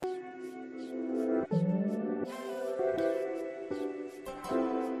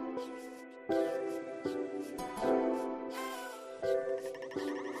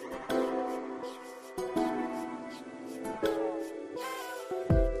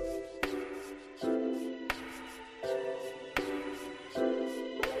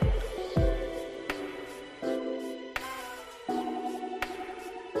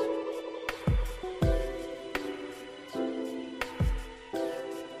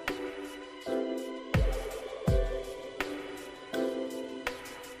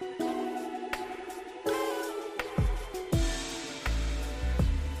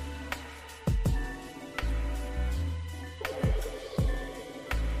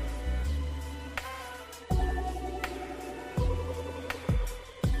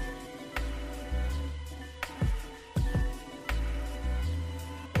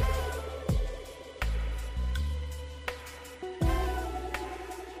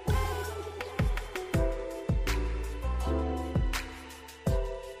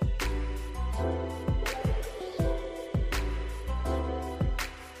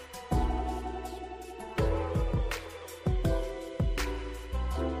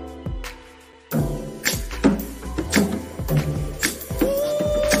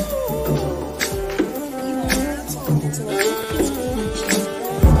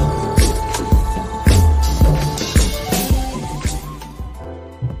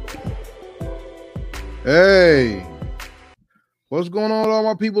Hey, what's going on with all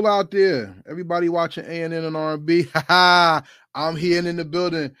my people out there? Everybody watching N On R&B. I'm here and in the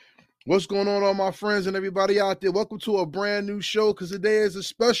building. What's going on, all my friends and everybody out there? Welcome to a brand new show because today is a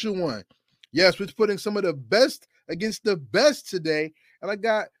special one. Yes, we're putting some of the best against the best today. And I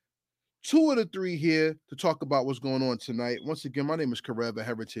got two of the three here to talk about what's going on tonight. Once again, my name is Karev, a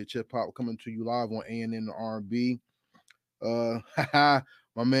Heritage Hip Hop, coming to you live on N R&B. My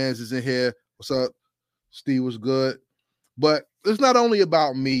man's is in here. What's up? Steve was good. But it's not only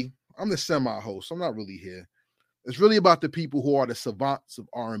about me. I'm the semi-host. I'm not really here. It's really about the people who are the savants of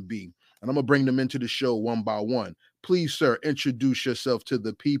R&B. And I'm going to bring them into the show one by one. Please, sir, introduce yourself to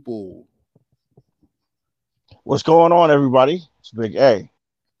the people. What's going on, everybody? It's Big A.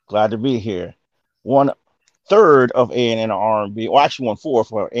 Glad to be here. 1/3 of A&N R&B, or actually 1/4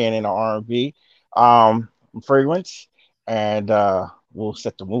 for A&N R&B. Fragrance, and we'll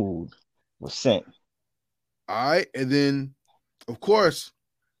set the mood with scent. All right. And then, of course,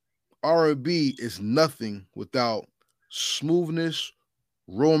 R&B is nothing without smoothness,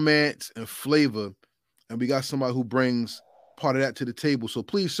 romance, and flavor. And we got somebody who brings part of that to the table. So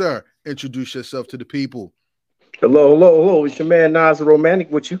please, sir, introduce yourself to the people. Hello. It's your man Nas the Romantic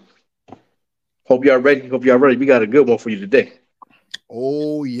with you. Hope y'all ready. We got a good one for you today.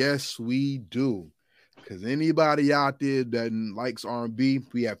 Oh, yes, we do. Because anybody out there that likes R&B,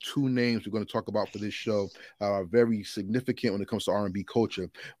 we have two names we're going to talk about for this show are very significant when it comes to R&B culture.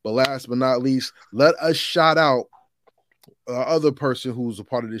 But last but not least, let us shout out other person who's a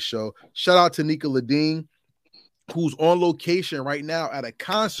part of this show. Shout out to Nika Ladine, who's on location right now at a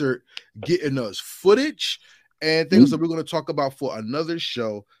concert getting us footage and things that we're going to talk about for another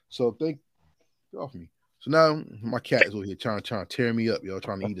show. So get off me. So now my cat is over here trying to tear me up, yo,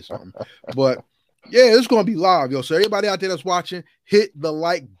 trying to eat or something. But yeah, it's going to be live, yo. So everybody out there that's watching, hit the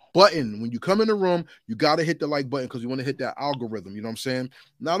like button. When you come in the room, you got to hit the like button because you want to hit that algorithm. You know what I'm saying?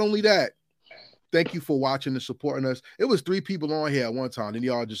 Not only that, thank you for watching and supporting us. It was 3 people on here at one time, and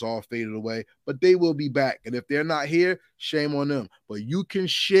y'all just all faded away. But they will be back. And if they're not here, shame on them. But you can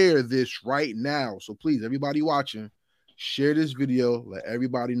share this right now. So please, everybody watching, share this video. Let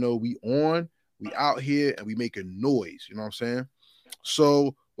everybody know we out here, and we making noise. You know what I'm saying?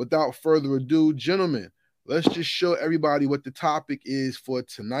 So without further ado, gentlemen, let's just show everybody what the topic is for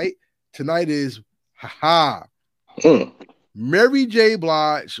tonight. Tonight is Mary J.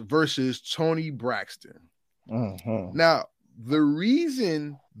 Blige versus Toni Braxton. Now, the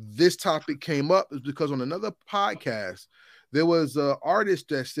reason this topic came up is because on another podcast, there was an artist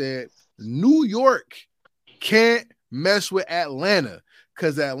that said New York can't mess with Atlanta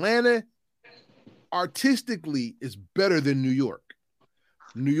because Atlanta artistically is better than New York.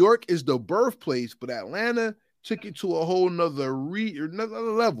 New York is the birthplace, but Atlanta took it to a whole nother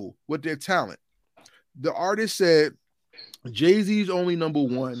level with their talent. The artist said Jay-Z's only number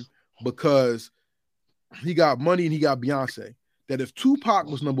one because he got money and he got Beyonce. That if Tupac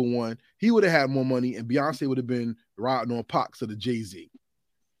was number one, he would have had more money and Beyonce would have been riding on Pac to the Jay-Z.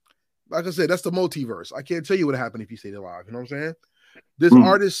 Like I said, that's the multiverse. I can't tell you what happened if you say it live. You know what I'm saying? This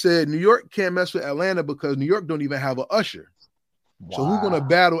artist said New York can't mess with Atlanta because New York don't even have an Usher. Wow. So who's going to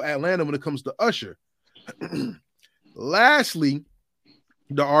battle Atlanta when it comes to Usher? Lastly,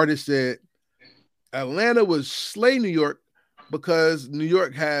 the artist said Atlanta would slay New York because New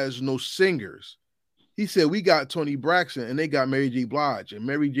York has no singers. He said we got Toni Braxton and they got Mary J. Blige, and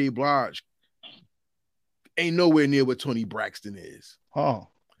Mary J. Blige ain't nowhere near what Toni Braxton is.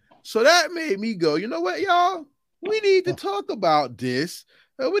 So that made me go, you know what, y'all? We need to talk about this.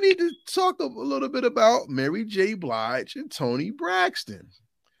 We need to talk a little bit about Mary J. Blige and Toni Braxton.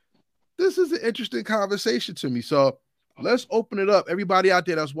 This is an interesting conversation to me. So let's open it up. Everybody out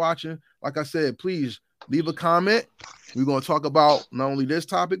there that's watching, like I said, please leave a comment. We're going to talk about not only this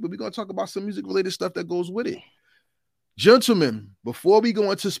topic, but we're going to talk about some music-related stuff that goes with it. Gentlemen, before we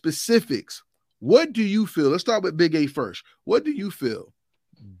go into specifics, what do you feel? Let's start with Big A first. What do you feel?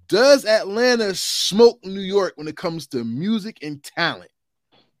 Does Atlanta smoke New York when it comes to music and talent?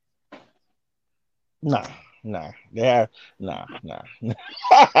 Nah. Nah.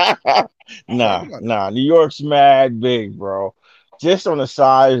 New York's mad big, bro. Just on the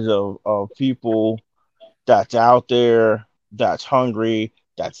size of people that's out there, that's hungry,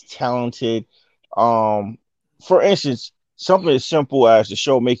 that's talented. For instance, something as simple as the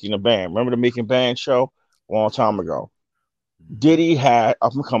show Making a Band. Remember the Making Band show a long time ago? Diddy had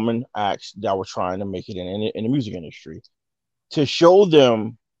up and coming acts that were trying to make it in the music industry. To show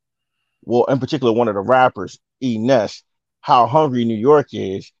them, well, in particular, one of the rappers, E. Ness, how hungry New York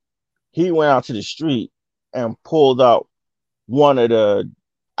is, he went out to the street and pulled out one of the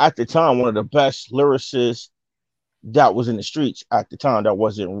at the time, one of the best lyricists that was in the streets at the time that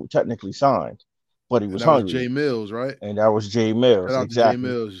wasn't technically signed, but he And was that was hungry. Jay Mills, right? And that was Jay Shout Mills. out to Jay Exactly.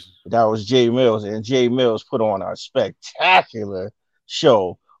 Mills. That was Jay Mills. And Jay Mills put on a spectacular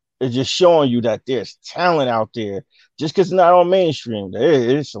show. It's just showing you that there's talent out there. Just because it's not on mainstream,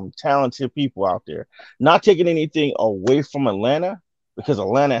 there is some talented people out there. Not taking anything away from Atlanta, because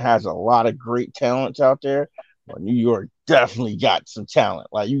Atlanta has a lot of great talents out there. But New York definitely got some talent.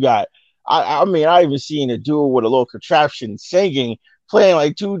 Like you got, I mean, I even seen a dude with a little contraption singing, playing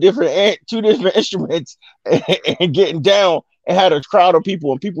like two different instruments and getting down, and had a crowd of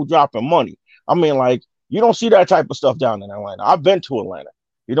people and people dropping money. I mean, like, you don't see that type of stuff down in Atlanta. I've been to Atlanta.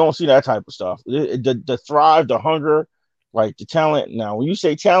 You don't see that type of stuff. The thrive, the hunger, like the talent. Now, when you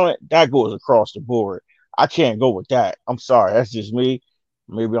say talent, that goes across the board. I can't go with that. I'm sorry. That's just me.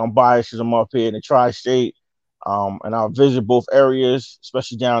 Maybe I'm biased because I'm up here in the tri-state. And I'll visit both areas,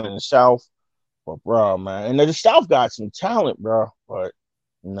 especially down in the South. But, bro, man, and the South got some talent, bro. But,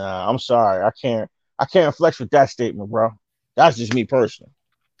 nah, I'm sorry. I can't flex with that statement, bro. That's just me personally.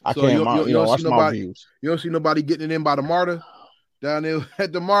 I So can't, you don't that's see my nobody. views. You don't see nobody getting it in by the MARTA down there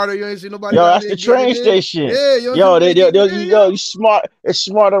at the MARTA. You ain't see nobody. Yo, down that's there the train getting it in? station. Yeah, you don't see Yo, nobody getting it in, you smart. It's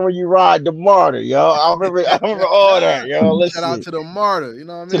smarter when you ride the MARTA, yo. I remember all that, yo. Listen, Shout out to the MARTA. You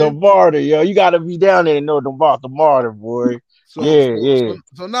know what I to the mean? MARTA, yo. You gotta be down there to know about the MARTA, boy. So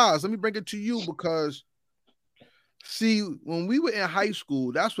Nas, let me bring it to you because see, when we were in high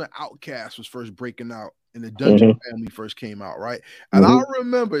school, that's when Outkast was first breaking out and the Dungeon Family first came out, right? And I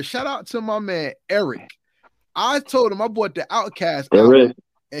remember, shout out to my man Eric. I told him I bought the Outkast album,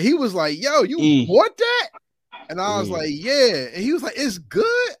 and he was like, "Yo, you bought that?" And I was like, "Yeah." And he was like, "It's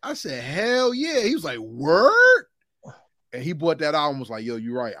good." I said, "Hell yeah." He was like, "Word." And he bought that album, was like, "Yo,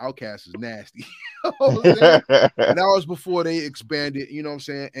 you're right. Outkast is nasty." You know what I'm saying? And that was before they expanded, you know what I'm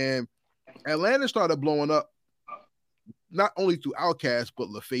saying? And Atlanta started blowing up, not only through Outkast, but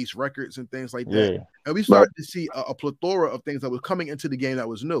LaFace Records and things like that. Yeah. And we started to see a plethora of things that was coming into the game that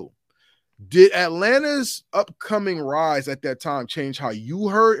was new. Did Atlanta's upcoming rise at that time change how you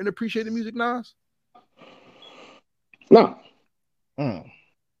heard and appreciated music, Nas? No.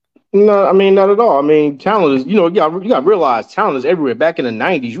 No, I mean, not at all. I mean, talent is, you got to realize talent is everywhere. Back in the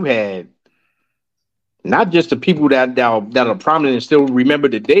 90s, you had not just the people that are prominent and still remember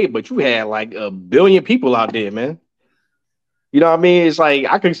the day, but you had like a billion people out there, man. You know what I mean? It's like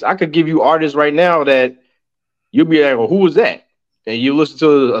I could give you artists right now that you'll be like, well, who was that? And you listen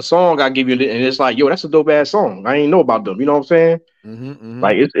to a song I give you, and it's like, yo, that's a dope ass song. I ain't know about them. You know what I'm saying?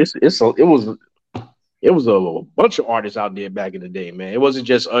 Like it was a bunch of artists out there back in the day, man. It wasn't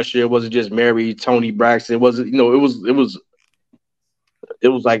just Usher. It wasn't just Mary, Tony Braxton. It wasn't, it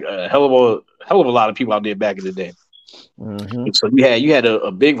was like a hell of a lot of people out there back in the day. So you had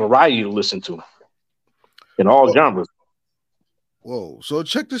a big variety to listen to in all genres. Whoa. So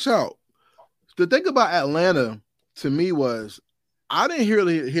check this out. The thing about Atlanta to me was I didn't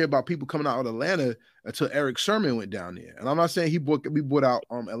hear about people coming out of Atlanta until Eric Sermon went down there. And I'm not saying we brought out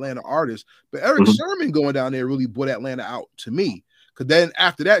Atlanta artists, but Eric Sermon going down there really brought Atlanta out to me. Because then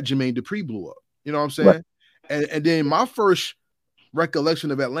after that, Jermaine Dupri blew up. You know what I'm saying? Right. And then my first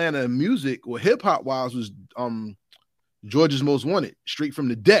recollection of Atlanta music or hip hop wise was Georgia's Most Wanted, Straight from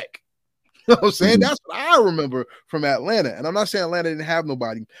the Deck. You know what I'm saying? That's what I remember from Atlanta. And I'm not saying Atlanta didn't have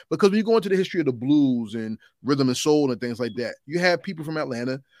nobody, because when you go into the history of the blues and rhythm and soul and things like that, you have people from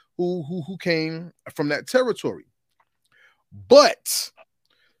Atlanta who came from that territory. But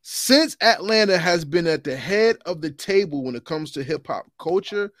since Atlanta has been at the head of the table when it comes to hip hop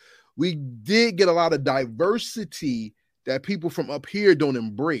culture, we did get a lot of diversity that people from up here don't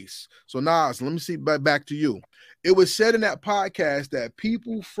embrace. So Nas, let me see back to you. It was said in that podcast that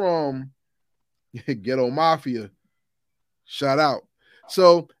people from Ghetto Mafia, shout out.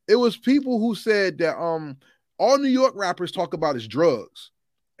 So it was people who said that all New York rappers talk about is drugs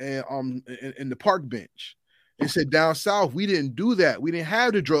and in the park bench. They said down south we didn't do that. We didn't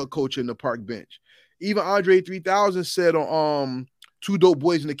have the drug culture in the park bench. Even Andre 3000 said on Two Dope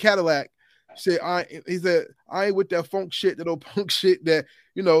Boys in the Cadillac, he said I ain't with that funk shit, that old punk shit that,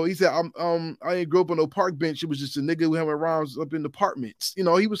 you know, he said I ain't grew up on no park bench. It was just a nigga who having rhymes up in the apartments. You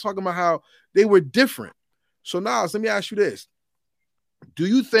know, he was talking about how they were different. So now let me ask you this. Do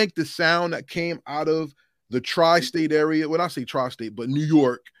you think the sound that came out of the tri-state area, when I say tri-state, but New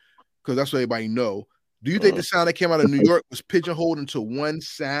York, because that's what everybody know, do you think the sound that came out of New York was pigeonholed into one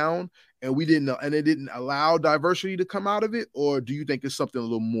sound and it didn't allow diversity to come out of it? Or do you think it's something a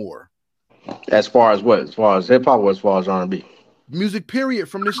little more? As far as what? As far as hip hop or as far as R&B? Music, period,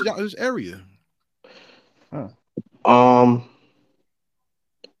 from this area.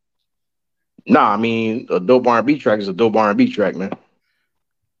 Nah, I mean a dope R&B track is a dope R&B track, man.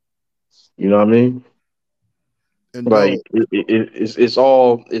 You know what I mean? And Like no, it's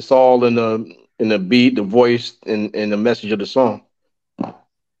all in the beat, the voice, and the message of the song.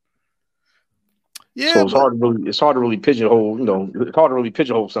 yeah, So but it's hard to really pigeonhole. It's hard to really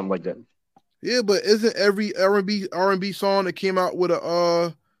pigeonhole something like that. yeah, but isn't every R&B song that came out with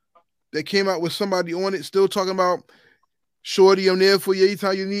a somebody on it still talking about Shorty, I'm there for you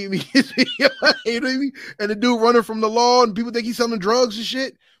anytime you need me. You know what I mean? And the dude running from the law, and people think he's selling drugs and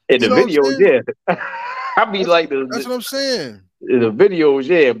shit. In You the know what I'm videos, saying? yeah. I mean, That's like that's what I'm saying. the videos,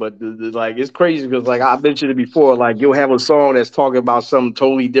 yeah, but like it's crazy because like I mentioned it before, like you'll have a song that's talking about something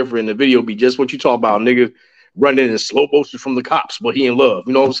totally different. The video be just what you talk about, nigga running in slow motion from the cops, but he in love.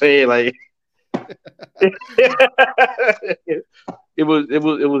 You know what I'm saying? Like it was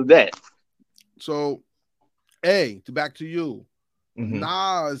that. So, hey, to back to you. Mm-hmm.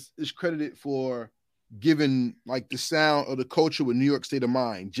 Nas is credited for giving like the sound of the culture with New York State of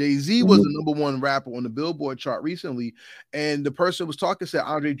Mind. Jay-Z was the Mhm. number one rapper on the Billboard chart recently, and the person was talking said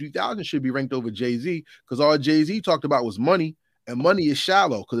Andre 3000 should be ranked over Jay-Z because all Jay-Z talked about was money, and money is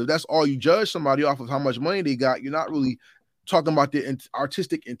shallow. Because if that's all you judge somebody off of how much money they got, you're not really talking about their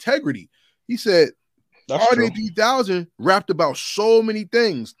artistic integrity. He said That's Andre true. 3000 rapped about so many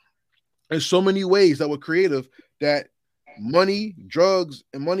things in so many ways that were creative that money, drugs,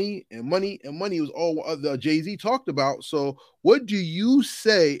 and money and money and money was all the Jay-Z talked about. So, what do you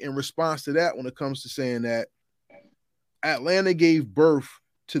say in response to that when it comes to saying that Atlanta gave birth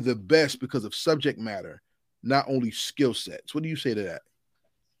to the best because of subject matter, not only skill sets? What do you say to that?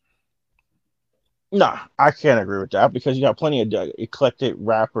 Nah, I can't agree with that because you got plenty of eclectic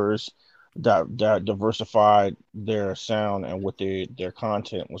rappers that diversified their sound and what their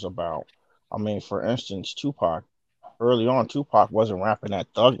content was about. I mean, for instance, Tupac. Early on, Tupac wasn't rapping that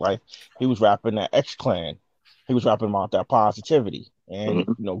thug life. He was rapping that X Clan. He was rapping about that positivity. And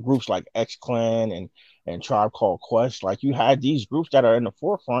Mhm. groups like X Clan and Tribe Called Quest, like you had these groups that are in the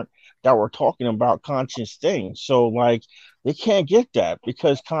forefront that were talking about conscious things. So like they can't get that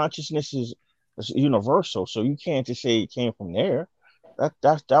because consciousness is universal. So you can't just say it came from there.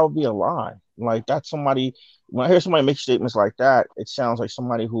 That would be a lie. Like that's somebody when I hear somebody make statements like that, it sounds like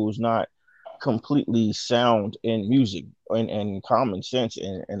somebody who's not completely sound in music and common sense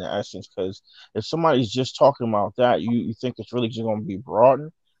in the essence. Because if somebody's just talking about that, you think it's really just going to be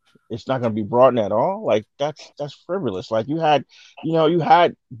broadened. It's not going to be broadened at all. Like that's frivolous. Like you had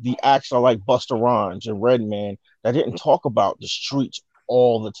the acts like Busta Rhymes and Redman that didn't talk about the streets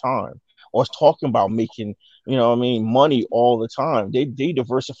all the time or was talking about making what I mean money all the time. They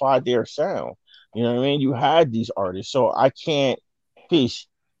diversified their sound. You know what I mean? You had these artists, so I can't. Peace.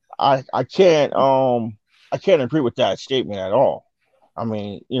 I can't agree with that statement at all. I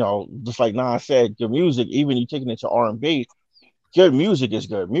mean, just like Nas said, good music, even you taking it to R&B, good music is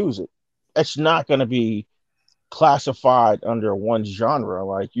good music. It's not going to be classified under one genre.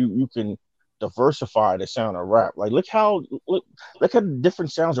 Like you can diversify the sound of rap. Like look at the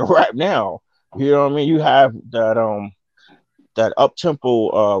different sounds of rap now. You know what I mean? You have that up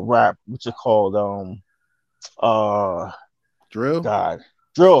tempo rap, what's it called? Uh Drill? God,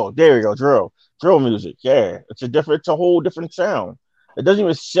 drill. There you go, drill music. Yeah, it's a whole different sound. It doesn't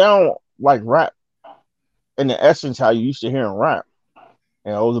even sound like rap in the essence how you used to hear in rap.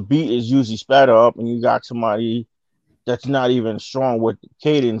 The beat is usually sped up, and you got somebody that's not even strong with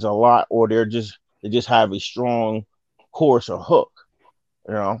cadence a lot, or they just have a strong chorus or hook.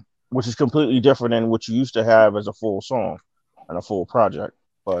 You know, which is completely different than what you used to have as a full song and a full project.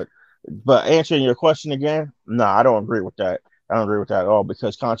 But but answering your question again, no, I don't agree with that. I don't agree with that at all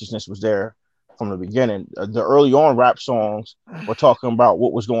because consciousness was there from the beginning. The early on rap songs were talking about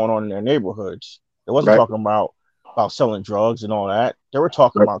what was going on in their neighborhoods. It wasn't Right. talking about selling drugs and all that. They were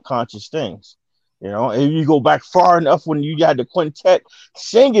talking Right. about conscious things. And you go back far enough when you had the quintet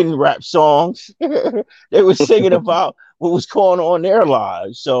singing rap songs, they were singing about what was going on in their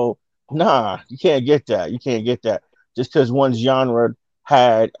lives. So, nah, you can't get that. You can't get that. Just because one genre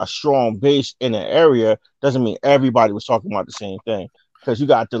had a strong base in an area doesn't mean everybody was talking about the same thing. Because you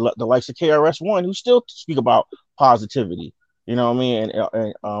got the likes of KRS-One who still speak about positivity. You know what I mean,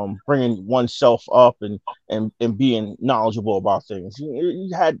 and bringing oneself up and being knowledgeable about things. You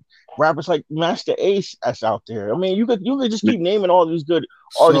had rappers like Master Ace that's out there. I mean, you could just keep naming all these good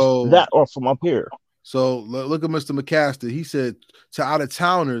artists So, that are from up here. So look at Mr. McCaster. He said to out of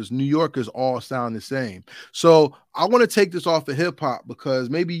towners, New Yorkers all sound the same. So I want to take this off of hip hop because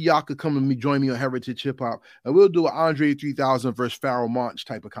maybe y'all could come and join me on Heritage Hip Hop, and we'll do an Andre 3000 versus Pharoah Monch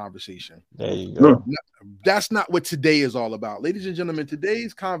type of conversation. There you go. That's not what today is all about, ladies and gentlemen.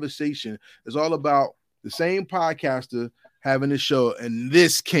 Today's conversation is all about the same podcaster having a show, and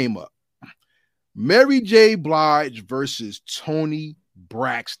this came up: Mary J. Blige versus Toni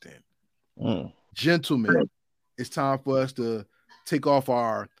Braxton. Gentlemen, it's time for us to take off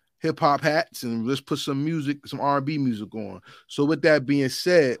our hip hop hats and let's put some music, some R&B music on. So with that being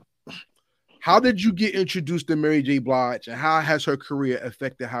said, how did you get introduced to Mary J. Blige, and how has her career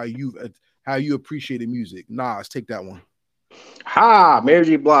affected how you appreciated music? Nas, take that one. Mary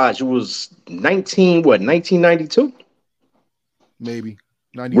J. Blige was 1992? Maybe.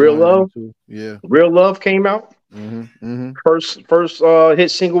 Real Love? 92. Yeah. Real Love came out. First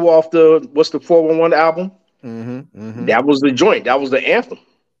hit single off the 411 album. That was the joint. That was the anthem.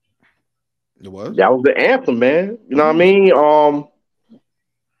 It was? That was the anthem, man. You know what I mean?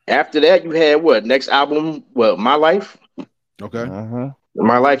 After that, you had next album? My Life. Okay.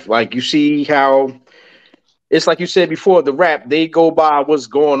 My Life, like you see how it's like you said before, the rap, they go by what's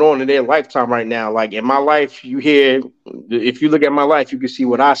going on in their lifetime right now. Like in My Life, you hear, if you look at My Life, you can see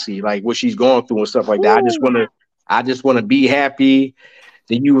what I see, like what she's going through and stuff like that. I just want to be happy.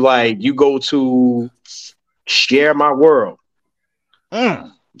 Then you go to Share My World.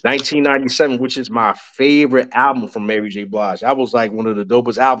 1997, which is my favorite album from Mary J. Blige. That was like one of the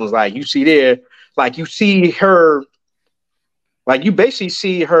dopest albums. Like you see there, like you see her, like you basically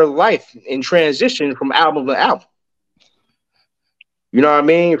see her life in transition from album to album. You know what I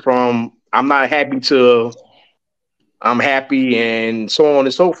mean? From I'm not happy to I'm happy and so on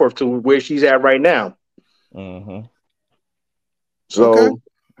and so forth to where she's at right now. So,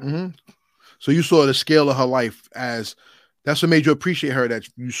 So you saw the scale of her life as that's what made you appreciate her, that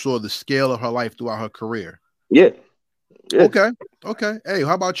you saw the scale of her life throughout her career. Yeah. Okay. Hey,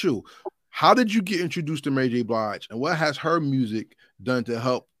 how about you? How did you get introduced to Mary J. Blige, and what has her music done to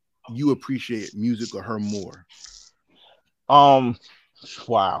help you appreciate music or her more?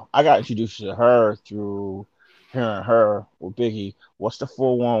 Wow. I got introduced to her through hearing her with Biggie. What's the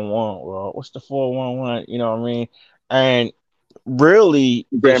 411, bro? What's the 411? You know what I mean? And really,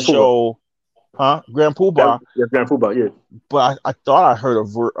 Grand show, Grand Poobah. Yeah, Grand Poobah, yeah. But I thought I heard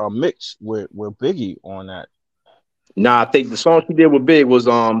a mix with Biggie on that. Nah, I think the song she did with Big was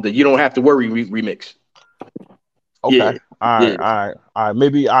the You Don't Have to Worry remix. Okay. Yeah. All right.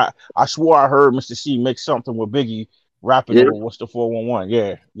 Maybe I swore I heard Mr. C mix something with Biggie rapping over What's the 411.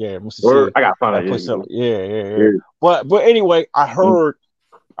 Yeah, Mr. Word. C. I gotta find out. Yeah. But anyway, I heard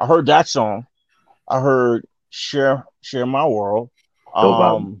that song. I heard Share My World.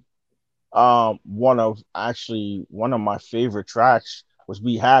 One of my favorite tracks was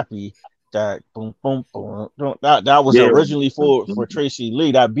Be Happy. That boom boom boom. That was originally for Tracy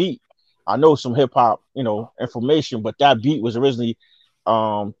Lee. That beat, I know some hip hop, information, but that beat was originally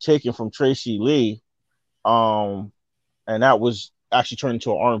taken from Tracy Lee, and that was actually turned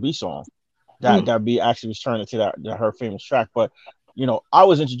into an R&B song. That beat actually was turned into that her famous track. But I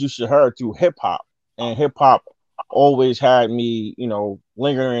was introduced to her through hip hop, and hip hop always had me,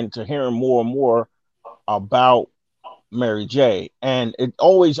 lingering to hearing more and more about Mary J. And it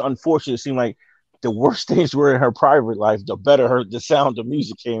always, unfortunately, seemed like the worse things were in her private life, the better the sound of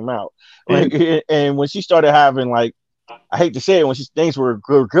music came out. And when she started having, like, I hate to say it, when things were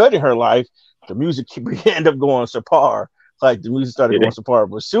good in her life, the music ended up going subpar. Like the music started going subpar.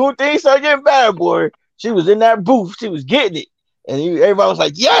 But soon things started getting bad, boy. She was in that booth, she was getting it, and everybody was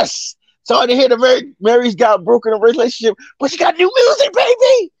like, "Yes." Sorry to hear the Mary's got broken a relationship, but she got new music,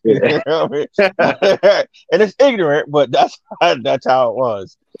 baby. And it's ignorant, but that's how it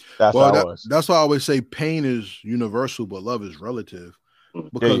was. That's why I always say pain is universal, but love is relative.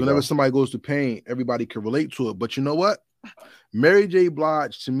 Because whenever somebody goes through pain, everybody can relate to it. But you know what? Mary J.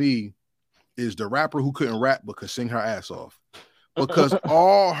 Blige, to me, is the rapper who couldn't rap but could sing her ass off. Because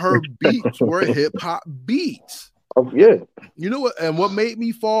all her beats were hip-hop beats. Oh, yeah. You know what? And what made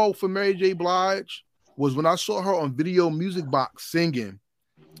me fall for Mary J. Blige was when I saw her on Video Music Box singing.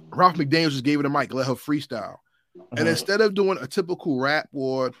 Ralph McDaniels just gave her the mic, let her freestyle. And instead of doing a typical rap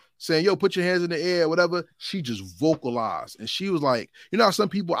or saying, yo, put your hands in the air, whatever, she just vocalized. And she was like, how some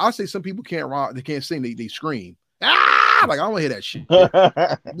people, I say some people can't rap, they can't sing, they scream. Like, I don't want to hear that shit.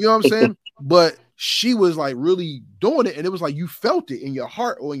 You know what I'm saying? But she was like really doing it, and it was like you felt it in your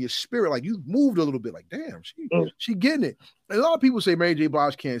heart or in your spirit, like you moved a little bit, like, damn, she getting it. And a lot of people say Mary J.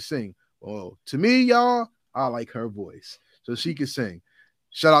 Blige can't sing. Well, to me, y'all, I like her voice. So she can sing.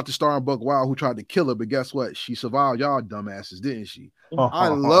 Shout out to Star and Buck Wild who tried to kill her, but guess what? She survived y'all dumbasses, didn't she? I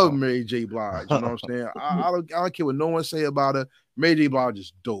love Mary J. Blige. You know what I'm saying? I don't care what no one say about her. Mary J. Blige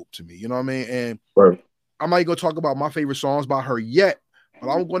is dope to me. You know what I mean? And I'm not going to talk about my favorite songs by her yet, but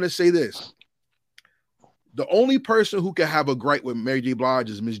I'm going to say this. The only person who can have a gripe with Mary J. Blige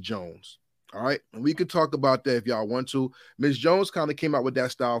is Miss Jones. All right. And we could talk about that if y'all want to. Miss Jones kind of came out with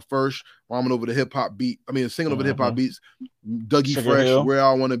that style first, rhyming over the hip hop beat. I mean, singing over the hip hop beats. Dougie Sugar Fresh, Hill. Where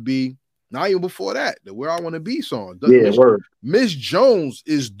I Want to Be. Not even before that, the Where I Want to Be song. Miss Jones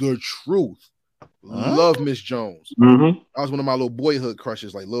is the truth. Love Miss Jones. Mm-hmm. That was one of my little boyhood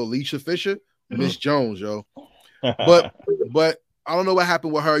crushes, like little Alicia Fisher, Miss Jones, yo. But I don't know what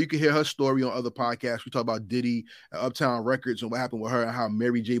happened with her. You can hear her story on other podcasts. We talk about Diddy and Uptown Records and what happened with her and how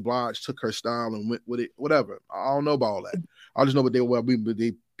Mary J. Blige took her style and went with it. Whatever. I don't know about all that. I just know what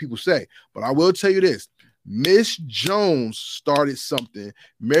people say. But I will tell you this. Miss Jones started something.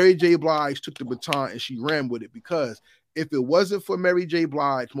 Mary J. Blige took the baton and she ran with it, because if it wasn't for Mary J.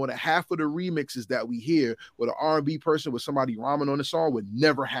 Blige, more than half of the remixes that we hear with an R&B person with somebody rhyming on the song would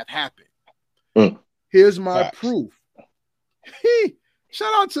never have happened. Here's my proof.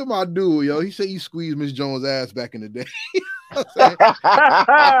 Shout out to my dude, yo. He said he squeezed Miss Jones' ass back in the day. All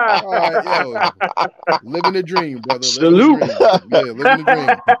right, yo. Living the dream, brother. Salute. Living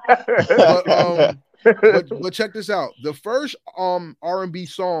the dream. But check this out. The first R&B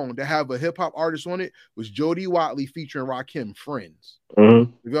song to have a hip hop artist on it was Jody Watley featuring Rakim, Friends.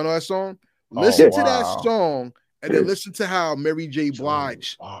 Mm-hmm. You know that song? Listen to that wow. song and then listen to how Mary J.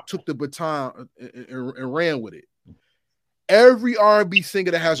 Blige took the baton and ran with it. Every R&B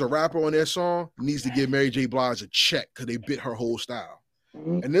singer that has a rapper on their song needs to give Mary J. Blige a check because they bit her whole style.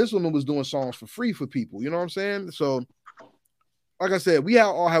 And this woman was doing songs for free for people. You know what I'm saying? So, like I said, we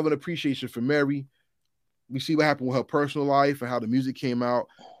all have an appreciation for Mary. We see what happened with her personal life and how the music came out.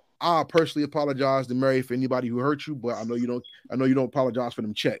 I personally apologize to Mary for anybody who hurt you, but I know you don't apologize for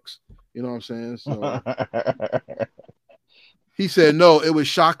them checks. You know what I'm saying? So he said no, it was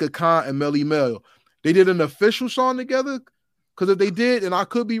Shaka Khan and Melly Mel. They did an official song together. Because if they did, and I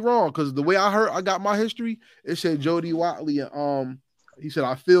could be wrong, because the way I got my history, it said Jody Watley and he said,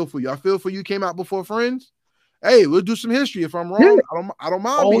 I feel for you. I feel for you came out before Friends. Hey, we'll do some history. If I'm wrong, I don't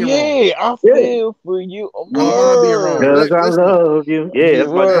mind being wrong. I feel for you. I don't mind being wrong. Because I love you. Yeah, that's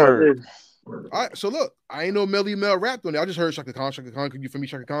my word. All right, so look, I ain't know Melly Mel rapped on it. I just heard Shaka Khan, could you for me,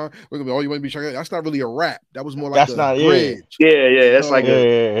 Shaka Khan? We're gonna be all you want to be Shaka. That's not really a rap. That was more like a bridge. Yeah, that's like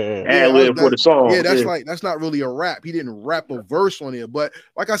a ad lib for the song. Yeah, that's not really a rap. He didn't rap a verse on it. But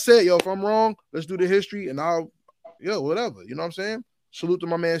like I said, yo, if I'm wrong, let's do the history and whatever. You know what I'm saying? Salute to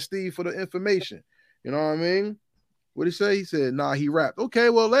my man Steve for the information. You know what I mean? What did he say? He said, nah, he rapped.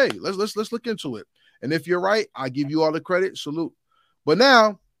 Okay, well, hey, let's look into it. And if you're right, I give you all the credit. Salute. But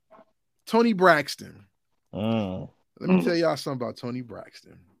now, Toni Braxton. Let me tell y'all something about Toni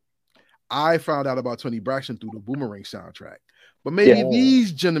Braxton. I found out about Toni Braxton through the Boomerang soundtrack. But maybe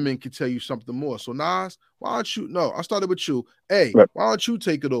these gentlemen can tell you something more. So, Nas, why don't you? No, I started with you. Hey, why don't you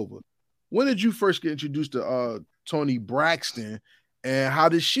take it over? When did you first get introduced to Toni Braxton? And how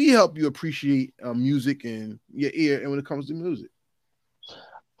did she help you appreciate music and your ear and when it comes to music?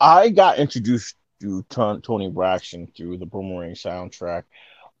 I got introduced to Toni Braxton through the Boomerang soundtrack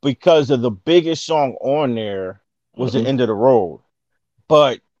because of the biggest song on there was The End of the Road.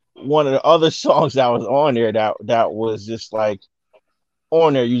 But one of the other songs that was on there that was just like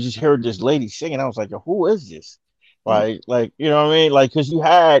on there, you just heard this lady singing. I was like, who is this? Like, you know what I mean? Like, because you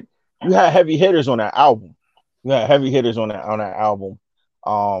had heavy hitters on that album. You had heavy hitters on that album,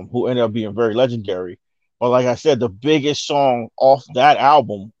 who ended up being very legendary. But like I said, the biggest song off that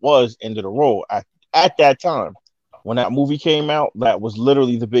album was End of the Road. At that time, when that movie came out, that was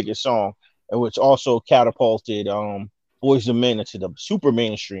literally the biggest song, and which also catapulted Boyz II Men into the super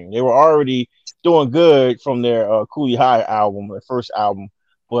mainstream. They were already doing good from their Cooley High album, their first album.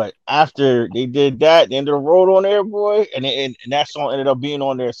 But after they did that, the End of the Road on there, boy, and that song ended up being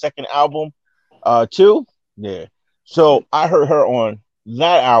on their second album, too. Yeah. So I heard her on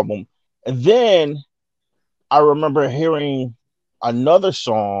that album. And then I remember hearing another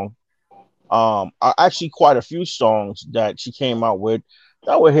song, actually quite a few songs that she came out with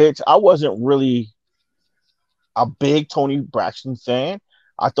that were hits. I wasn't really a big Toni Braxton fan.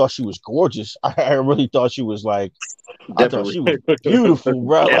 I thought she was gorgeous. I really thought she was like, I thought she was beautiful,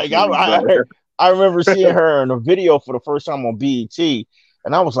 bro. Like I remember seeing her in a video for the first time on BET.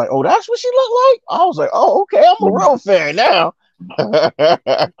 And I was like, oh, that's what she looked like? I was like, oh, okay, I'm a real fan now.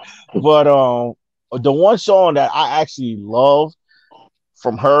 But the one song that I actually love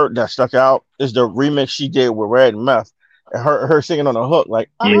from her that stuck out is the remix she did with Red and Meth. her singing on the hook, like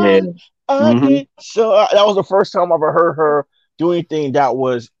Yeah. I get so that was the first time I ever heard her do anything that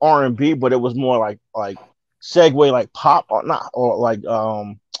was R&B, but it was more like segue like pop or not or like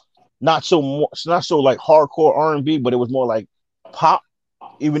not so like hardcore R&B, but it was more like pop,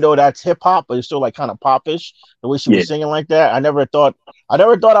 even though that's hip hop, but it's still like kind of popish the way she Yeah. was singing like that. I never thought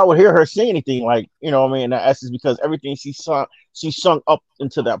I would hear her say anything like, you know what I mean, in that essence, because everything she sung up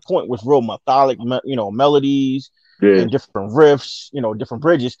until that point was real methodic, melodies Yeah. and different riffs, different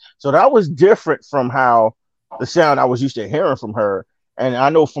bridges. So that was different from how the sound I was used to hearing from her. And I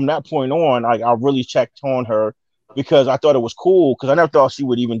know from that point on, I really checked on her because I thought it was cool because I never thought she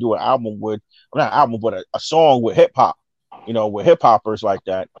would even do an album with, well, not an album, but a song with hip hop, with hip hoppers like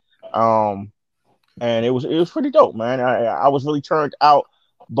that. And it was pretty dope, man. I was really turned out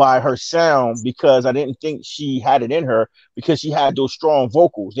by her sound because I didn't think she had it in her because she had those strong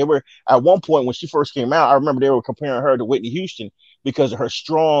vocals. They were at one point when she first came out. I remember they were comparing her to Whitney Houston because of her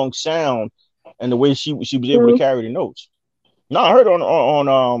strong sound and the way she was able to carry the notes. No, I heard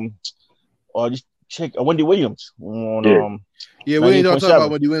just check Wendy Williams on Yeah, we ain't gonna talk 98.7.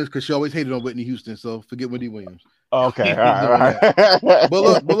 about Wendy Williams because she always hated on Whitney Houston. So forget Wendy Williams. Okay, all right. But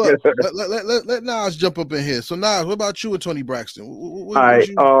look, let Nas jump up in here. So Nas, what about you and Tony Braxton? All right.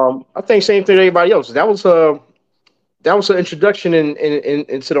 I think same thing to everybody else. That was an introduction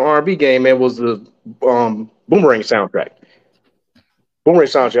into the R&B game. It was the Boomerang soundtrack. Boomerang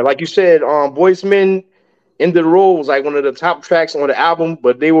soundtrack, like you said, Boyz Men End of the Road was like one of the top tracks on the album,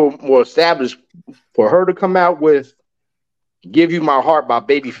 but they were more established. For her to come out with "Give You My Heart" by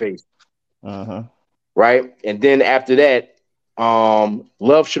Babyface, right, and then after that,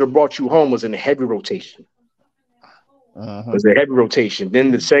 "Love Should Have Brought You Home" was in a heavy rotation. Was a heavy rotation.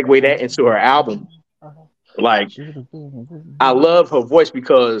 Then to segue that into her album, like I love her voice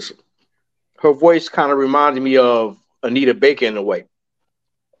because her voice kind of reminded me of Anita Baker in a way.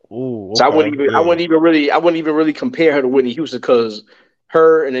 Ooh, okay. So I wouldn't even really compare her to Whitney Houston because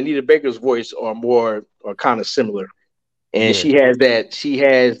her and Anita Baker's voice are kind of similar, and she has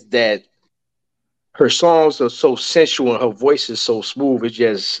that. Her songs are so sensual and her voice is so smooth.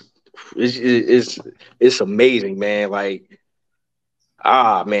 It's amazing, man. Like,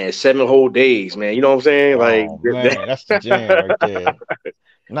 man, 7 whole days, man. You know what I'm saying? Like, man, that's the jam right there.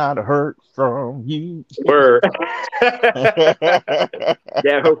 Not a hurt from you. Word. Yeah,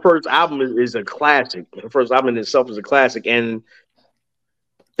 her first album is a classic. Her first album in itself is a classic, and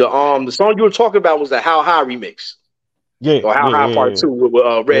the song you were talking about was the How High remix. Or How High Part 2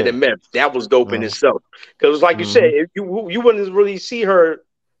 with Red and Meth. That was dope in itself. Because like you said, you wouldn't really see her.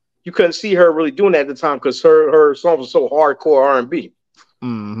 You couldn't see her really doing that at the time because her songs were so hardcore R&B. You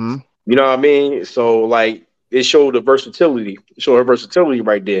know what I mean? So like it showed the versatility. It showed her versatility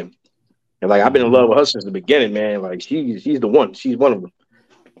right there. And like I've been in love with her since the beginning, man. Like she's the one. She's one of them.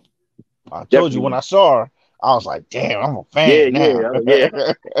 I told you when I saw her, I was like, damn, I'm a fan now.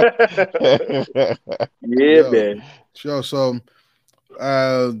 Yeah, man. Sure. So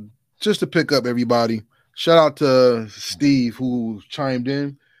just to pick up everybody, shout out to Steve who chimed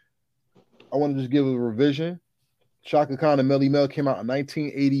in. I want to just give a revision. Chaka Khan and Melly Mel came out in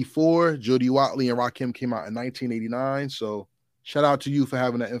 1984. Jody Watley and Rakim came out in 1989. So shout out to you for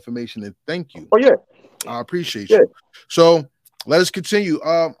having that information and thank you. Oh yeah, I appreciate you. So let us continue.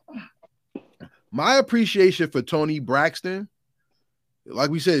 My appreciation for Tony Braxton, like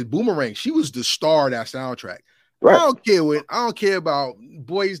we said, Boomerang. She was the star of that soundtrack. Right. I don't care about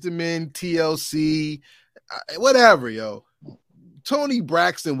Boyz II Men, TLC, whatever, yo. Tony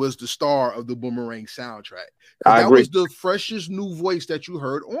Braxton was the star of the Boomerang soundtrack. That was the freshest new voice that you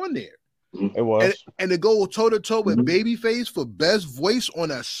heard on there. It was. And to go toe-to-toe with Babyface for best voice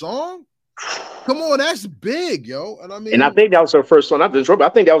on a song? Come on, that's big, yo. And I mean, and I think that was her first song. I think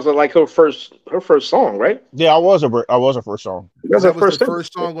that was like her first song, right? Yeah, I was her first song. That was the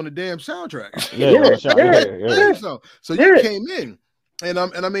first song on the damn soundtrack. So you came in, and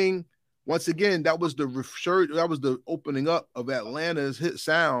I mean, once again, that was the opening up of Atlanta's hit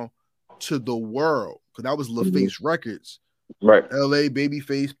sound to the world because that was LaFace Records, right? L.A.,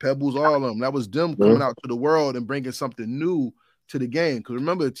 Babyface, Pebbles, all of them. That was them coming out to the world and bringing something new to the game. Because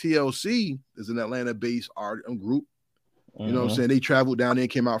remember, TLC is an Atlanta-based art group. You know what I'm saying? They traveled down there and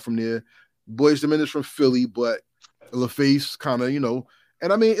came out from there. Boyz II Men is from Philly, but LaFace kind of,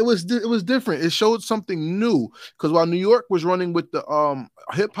 and I mean, it was different. It showed something new because while New York was running with the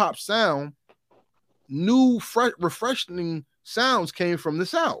hip hop sound, new, refreshing sounds came from the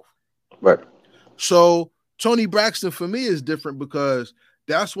South. Right. So Tony Braxton for me is different because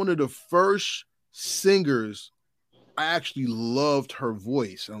that's one of the first singers I actually loved her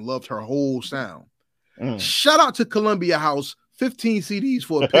voice and loved her whole sound. Shout out to Columbia House, 15 CDs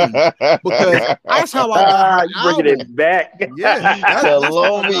for a penny, because that's how I got her album. Bringing it back. Yeah,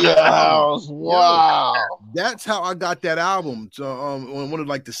 Columbia House. Wow, that's how I got that album. So, on one of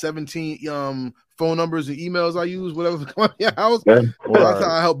like the 17 phone numbers and emails I use, whatever, for Columbia House. That's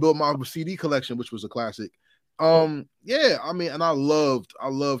how I helped build my CD collection, which was a classic. Yeah, I mean, and I loved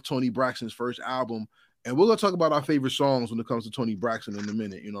Toni Braxton's first album, and we're gonna talk about our favorite songs when it comes to Toni Braxton in a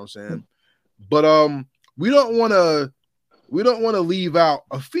minute. You know what I'm saying? But we don't want to leave out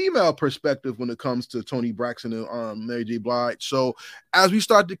a female perspective when it comes to Toni Braxton and Mary J. Blige. So as we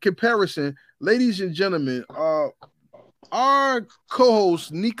start the comparison, ladies and gentlemen, our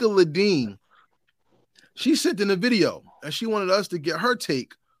co-host Nika Ladine, she sent in a video and she wanted us to get her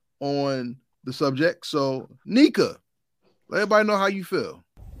take on the subject. So Nika, let everybody know how you feel.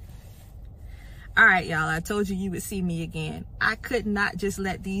 All right, y'all, I told you would see me again. I could not just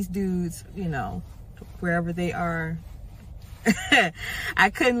let these dudes, wherever they are, I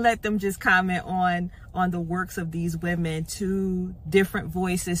couldn't let them just comment on the works of these women, two different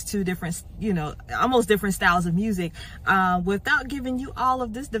voices, two different, almost different styles of music, without giving you all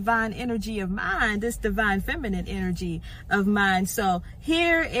of this divine energy of mine, this divine feminine energy of mine. So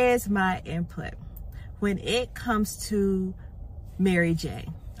here is my input. When it comes to Mary J.,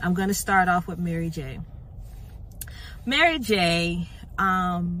 I'm going to start off with Mary J. Mary J.,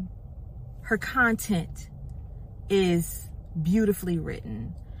 her content is beautifully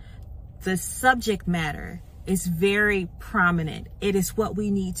written. The subject matter is very prominent. It is what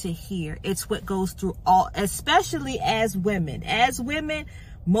we need to hear. It's what goes through all, especially as women. As women,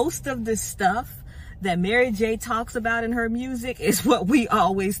 most of the stuff that Mary J talks about in her music is what we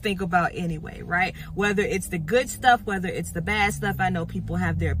always think about anyway, right? Whether it's the good stuff, whether it's the bad stuff. I know people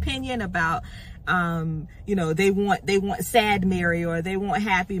have their opinion about, they want sad Mary or they want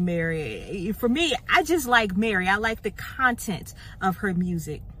happy Mary. For me, I just like Mary. I like the content of her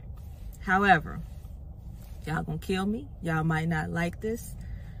music. However, y'all gonna kill me. Y'all might not like this.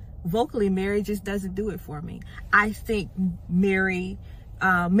 Vocally, Mary just doesn't do it for me. I think Mary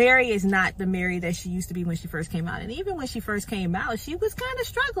is not the Mary that she used to be when she first came out. And even when she first came out, she was kind of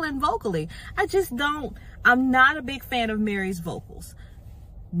struggling vocally. I'm not a big fan of Mary's vocals.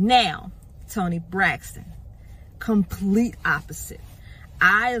 Now, Toni Braxton, complete opposite.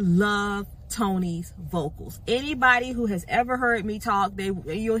 I love Toni's vocals. Anybody who has ever heard me talk,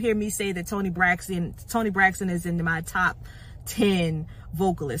 you'll hear me say that Toni Braxton is in my top 10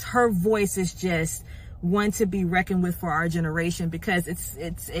 vocalists. Her voice is just one to be reckoned with for our generation, because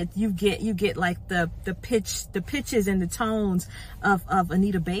you get like the pitches and the tones of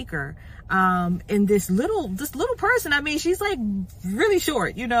Anita Baker, and this little person. I mean, she's like really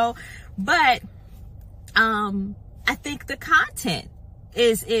short, but I think the content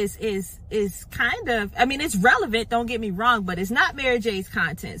is kind of, I mean, it's relevant, don't get me wrong, but it's not Mary J's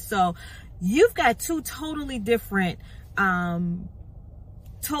content. So you've got two totally different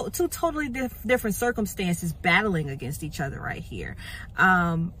different circumstances battling against each other right here.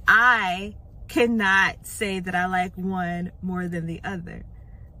 I cannot say that I like one more than the other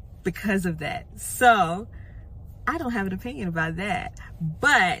because of that. So I don't have an opinion about that,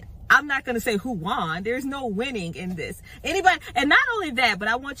 but I'm not going to say who won. There's no winning in this. Anybody, and not only that, but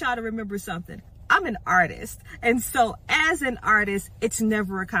I want y'all to remember something. I'm an artist. And so as an artist, it's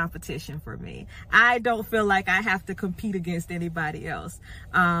never a competition for me. I don't feel like I have to compete against anybody else.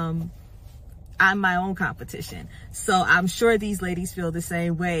 I'm my own competition. So I'm sure these ladies feel the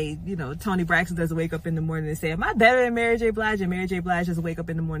same way. Toni Braxton doesn't wake up in the morning and say, am I better than Mary J. Blige? And Mary J. Blige doesn't wake up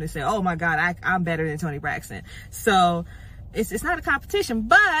in the morning and say, oh my God, I'm better than Toni Braxton. So it's not a competition,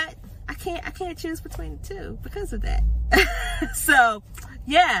 but I can't choose between the two because of that. So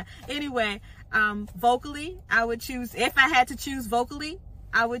yeah, anyway, vocally, I would choose, if I had to choose vocally,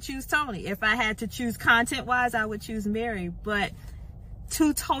 I would choose Toni. If I had to choose content wise, I would choose Mary. But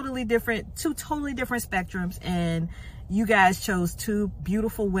two totally different spectrums, and you guys chose two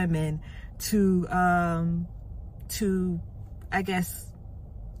beautiful women to I guess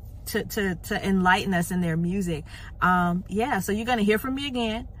to enlighten us in their music. Yeah, so you're gonna hear from me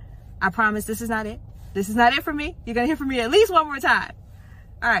again. I promise this is not it. This is not it for me. You're gonna hear from me at least one more time.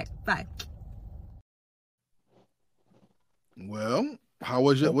 All right, bye. Well, how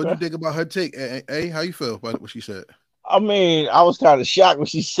was it? What did you think about her take? Hey, how you feel about what she said? I mean, I was kind of shocked when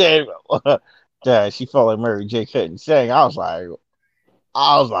she said that she felt like Mary J couldn't sing. I was like,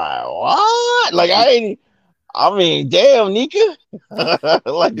 what? Like, I I mean, damn, Nika.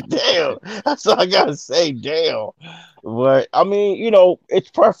 Like, damn. That's all I gotta say, damn. But I mean, it's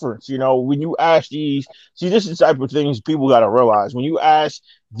preference. When you ask these, see, this is the type of things people gotta realize. When you ask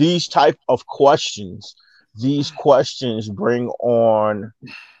these type of questions, these questions bring on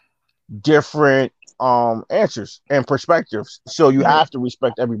different answers and perspectives. So you have to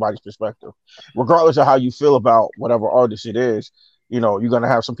respect everybody's perspective, regardless of how you feel about whatever artist it is. You're gonna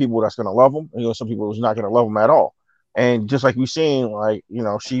have some people that's gonna love them, and some people who's not gonna love them at all. And just like we've seen, like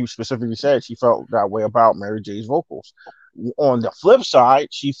she specifically said she felt that way about Mary J's vocals. On the flip side,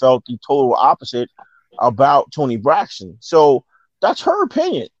 she felt the total opposite about Tony Braxton. So that's her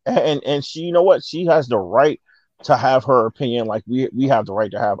opinion, and she, what, she has the right to have her opinion, like we have the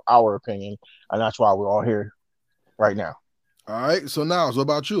right to have our opinion, and that's why we're all here right now. All right. So now, what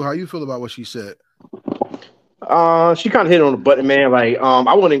about you? How you feel about what she said? She kind of hit on the button, man. Like,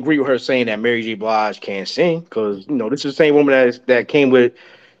 I wouldn't agree with her saying that Mary J. Blige can't sing, because this is the same woman that came with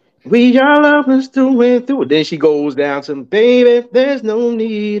 "We Are Lovers Through and Through." Then she goes down to "Baby, there's no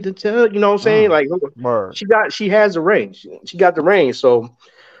need to tell." You know what I'm saying? Like, Word. she has the range. She got the range. So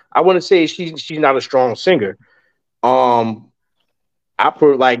I wouldn't say she's not a strong singer. I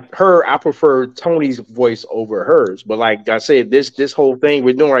prefer Tony's voice over hers. But like I said, this whole thing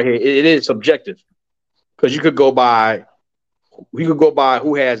we're doing right here, it is subjective, because you could go by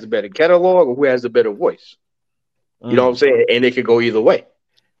who has the better catalog or who has the better voice. You know what I'm saying? And it could go either way.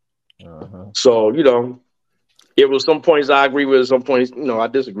 So it was some points I agree with, some points I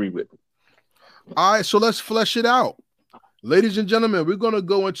disagree with. All right, so let's flesh it out, ladies and gentlemen. We're gonna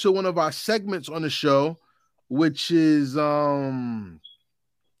go into one of our segments on the show, which is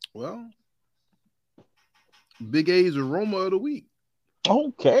Big A's aroma of the week.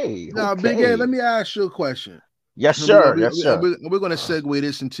 Okay. Now, Big A, let me ask you a question. Yes, sir. We're gonna segue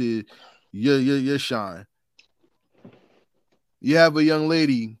this into your shine. You have a young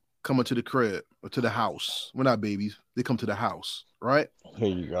lady coming to the crib or to the house. We're not babies. They come to the house, right? Here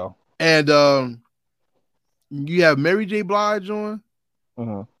you go. And you have Mary J. Blige on,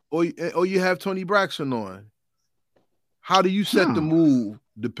 or you have Tony Braxton on. How do you set the mood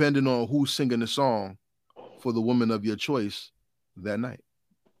depending on who's singing the song for the woman of your choice that night?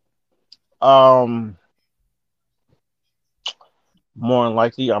 More than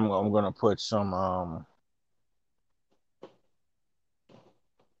likely, I'm gonna put some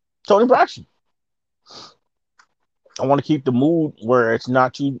Tony Braxton. I want to keep the mood where it's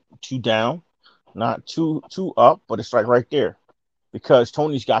not too down, not too up, but it's like right there, because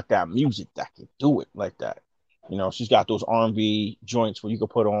Tony's got that music that can do it like that. She's got those R&B joints where you can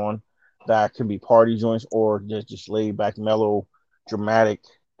put on that can be party joints, or just laid back, mellow, dramatic,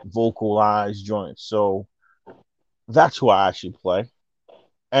 vocalized joints. So that's who I actually play.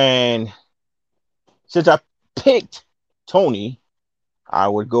 And since I picked Tony, I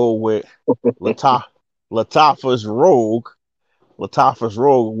would go with Latifah's Rogue,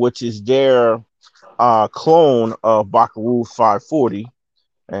 which is their clone of Baccarat 540.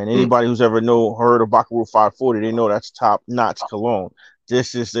 And anybody who's ever heard of Baccarat 540, they know that's top notch cologne.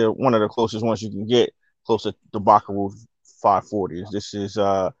 This is one of the closest ones you can get close to the Baccarat 540. This is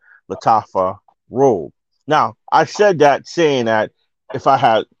Latifah Rogue. Now, I said that saying that if I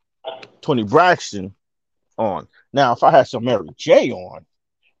had Tony Braxton on. Now, if I had some Mary J on,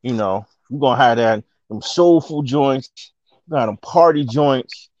 you're going to have them soulful joints, you're going to have them party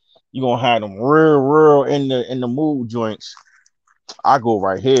joints, you're going to have them real in the mood joints. I go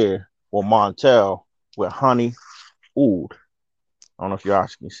right here with Montel with Honey Oud. I don't know if y'all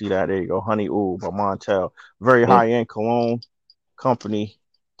can see that. There you go. Honey Oud by Montel. Very high-end cologne company.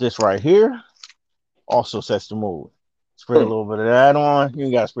 This right here also sets the mood. Spray a little bit of that on.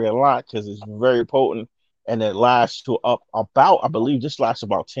 You got to spray a lot because it's very potent, and it lasts to about, I believe this lasts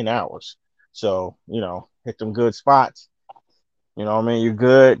about 10 hours. So, hit them good spots. You know what I mean? You're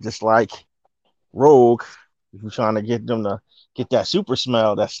good. Just like Rogue, if you're trying to get them to get that super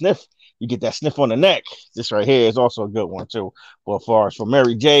smell, that sniff, you get that sniff on the neck. This right here is also a good one too. But as far as for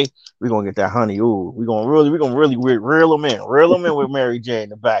Mary J, we're gonna get that Honey Oud. We're gonna really reel them in with Mary J in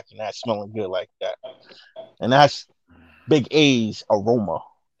the back, and that's smelling good like that. And that's Big A's aroma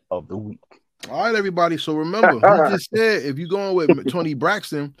of the week. All right, everybody. So remember, he just said if you're going with Tony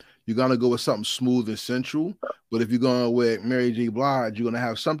Braxton, you're gonna go with something smooth and sensual. But if you're going with Mary J. Blige, you're gonna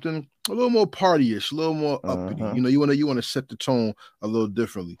have something a little more partyish, a little more uppity. You want to set the tone a little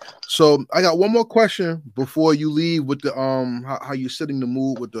differently. So I got one more question before you leave with the how you're setting the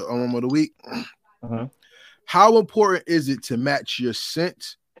mood with the aroma of the week. How important is it to match your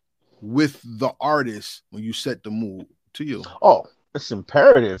scent with the artist when you set the mood to you? Oh, it's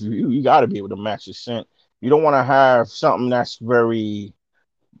imperative. You got to be able to match your scent You don't want to have something that's very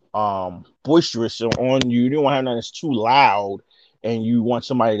boisterous on you. You don't want to have nothing that's too loud, and you want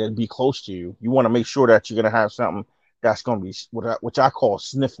somebody to be close to you. You want to make sure that you're gonna have something that's gonna be which I call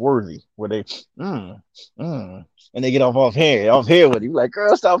sniff worthy, where they and they get off here with you. Like,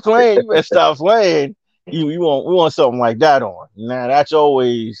 girl, stop playing. You better stop playing. We want something like that on. Now that's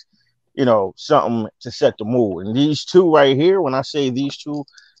always, something to set the mood. And these two right here, when I say these two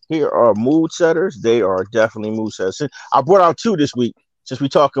here are mood setters, they are definitely mood setters. I brought out two this week. Since we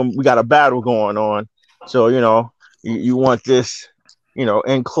got a battle going on. So, you want this,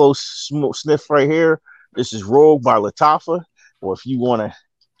 in close sniff right here. This is Rogue by Latifah. Or if you want to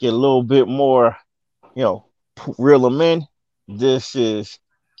get a little bit more, reel them in, this is,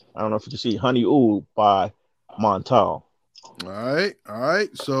 I don't know if you can see, Honey Oud by Montal. All right.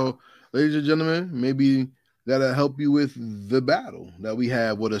 So, ladies and gentlemen, maybe that'll help you with the battle that we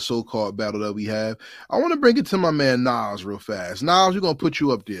have, what a so-called battle that we have. I want to bring it to my man Nas real fast. Nas, we're going to put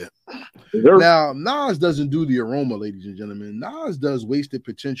you up there. Sure. Now, Nas doesn't do the aroma, ladies and gentlemen. Nas does Wasted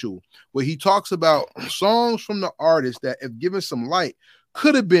Potential, where he talks about songs from the artist that, if given some light,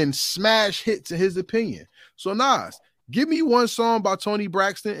 could have been smash hits in his opinion. So, Nas, give me one song by Tony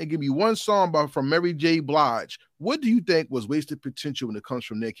Braxton and give me one song from Mary J. Blige. What do you think was Wasted Potential when it comes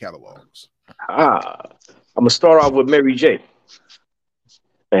from their catalogs? I'm gonna start off with Mary J.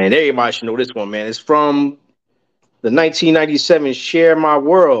 And everybody should know this one, man. It's from the 1997 Share My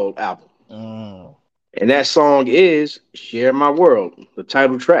World album. And that song is Share My World, the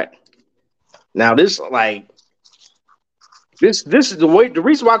title track. Now, this is the way. The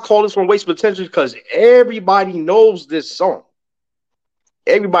reason why I call this one Wasted Potential is because everybody knows this song.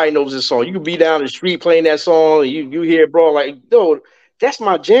 Everybody knows this song. You can be down the street playing that song, and you hear it, bro, like, no, that's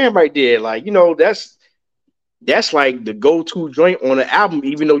my jam right there. Like, that's like the go-to joint on the album,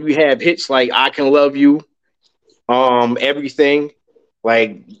 even though you have hits like I Can Love You, Everything.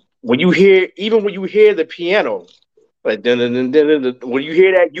 Like, when you hear the piano, like, when you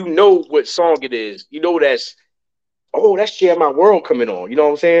hear that, you know what song it is. You know that's Share My World coming on. You know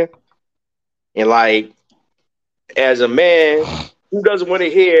what I'm saying? And like, as a man, who doesn't want to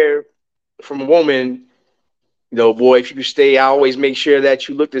hear from a woman, boy, if you stay, I always make sure that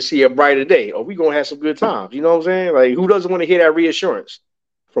you look to see a brighter day, or we gonna have some good times. You know what I'm saying? Like, who doesn't want to hear that reassurance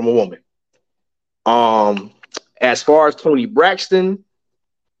from a woman? As far as Tony Braxton,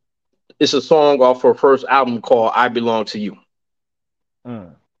 it's a song off her first album called I Belong to You.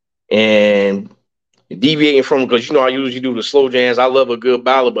 And deviating from, because I usually do the slow jams. I love a good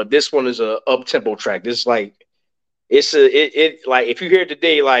ballad, but this one is a up tempo track. This like like if you hear it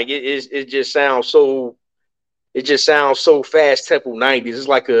today, like it just sounds so. It just sounds so fast tempo 90s.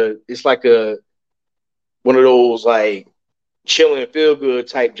 It's like a one of those like chilling feel good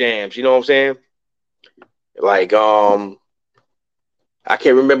type jams. You know what I'm saying? Like I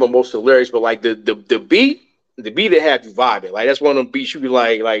can't remember most of the lyrics, but like the beat that have you vibing. Like, that's one of them beats you be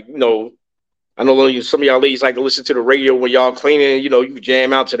like I know some of y'all ladies like to listen to the radio when y'all cleaning, you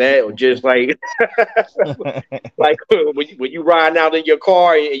jam out to that, or just like like when you riding out in your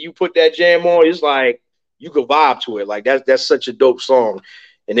car and you put that jam on, it's like you could vibe to it. Like, that's such a dope song.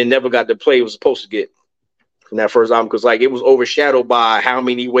 And it never got the play it was supposed to get from that first album, because like it was overshadowed by How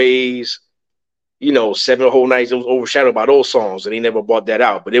Many Ways, 7 Whole Nights. It was overshadowed by those songs, and they never brought that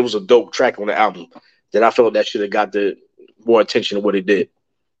out. But it was a dope track on the album that I felt that should have got the more attention than what it did.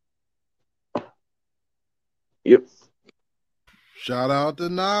 Yep. Shout out to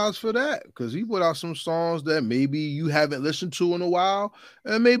Nas for that, because he put out some songs that maybe you haven't listened to in a while,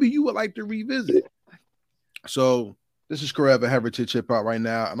 and maybe you would like to revisit. So this is Forever Heritage Hip Hop right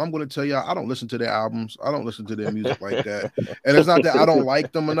now, and I'm going to tell y'all, I don't listen to their albums. I don't listen to their music like that. And it's not that I don't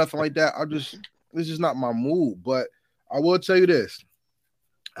like them or nothing like that. This is not my mood. But I will tell you this.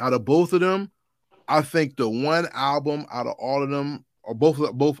 Out of both of them, I think the one album out of all of them, or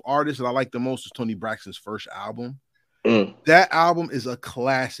both artists that I like the most, is Tony Braxton's first album. That album is a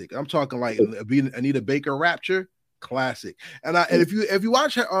classic. I'm talking like Anita Baker Rapture, classic. And if you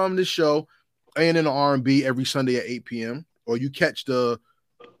watch this show, N On R&B, every Sunday at 8 p.m., or you catch the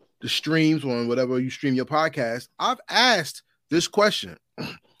streams on whatever you stream your podcast, I've asked this question.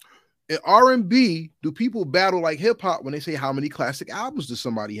 In R&B, do people battle like hip-hop when they say how many classic albums does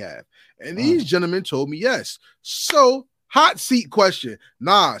somebody have? And these gentlemen told me yes. So, hot seat question.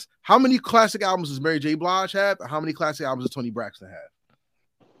 Nas, how many classic albums does Mary J. Blige have? And how many classic albums does Tony Braxton have?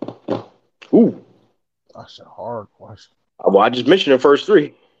 Ooh, that's a hard question. Well, I just mentioned the first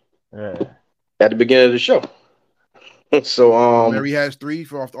three. Yeah. At the beginning of the show. So Mary has 3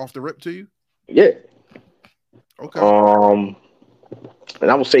 for off the rip to you? Yeah. Okay. And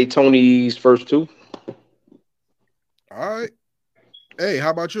I will say Tony's first 2. All right. Hey, how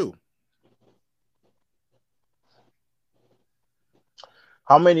about you?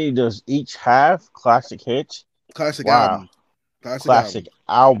 How many does each have? Classic hits. Classic Wow. album. Classic Classic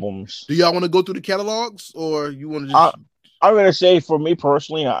album. albums. Do y'all want to go through the catalogs, or you want to I, just? I'm gonna say for me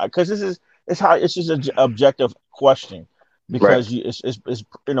personally, because it's just an objective question Right. because it's it's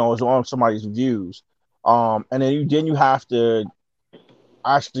on somebody's views, and then you have to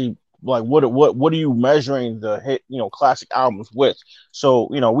actually like what are you measuring the hit classic albums with? So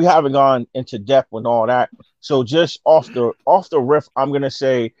we haven't gone into depth with all that. So just off the riff, I'm gonna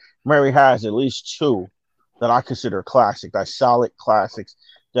say Mary has at least two that I consider classic, like solid classics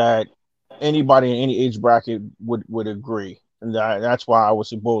that anybody in any age bracket would agree, and that's why I would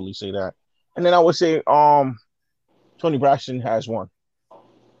say boldly say that. And then I would say Tony Braxton has one.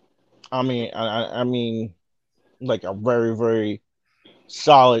 I mean like a very very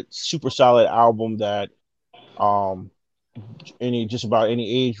solid, super solid album that um any just about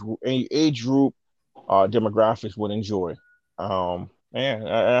any age group demographics would enjoy. Man,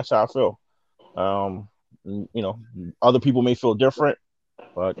 that's how I feel. Um, you know, other people may feel different,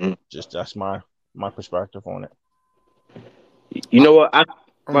 but Mm. just that's my perspective on it. You know what?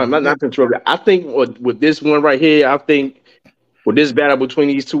 Yeah. Not to interrupt you. I think with this one right here, I think with this battle between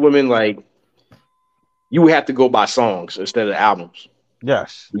these two women, like you would have to go by songs instead of albums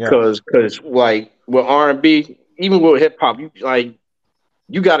Yes, yes. because like with R&B, even with hip hop,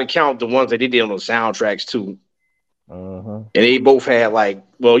 you got to count the ones that they did on the soundtracks too. Mm-hmm. And they both had like,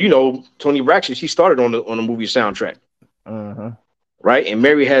 well, Tony Braxton, she started on the movie soundtrack, Mm-hmm. right? And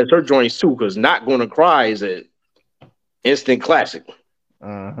Mary has her joints too, because "Not Gonna Cry" is a instant classic.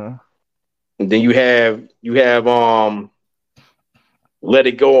 Mm-hmm. And then you have "Let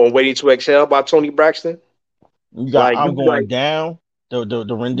It Go" and "Waiting to Exhale" by Tony Braxton. You got Like I'm you like going down.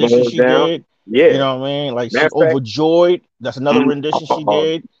 The rendition going she down, did. You yeah. know what I mean? Like Matter she of fact, overjoyed. That's another mhm. rendition she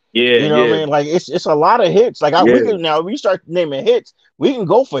did. Yeah, You know what I yeah, mean? Like it's a lot of hits. Like we yeah, can now we start naming hits. We can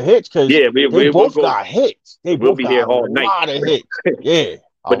go for hits because yeah. they We'll both go. got hits. They We'll both be here got a all night. lot of hits. Yeah, a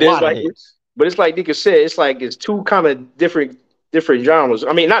But there's lot of like, hits. but it's like Nika said, it's two kind of different genres.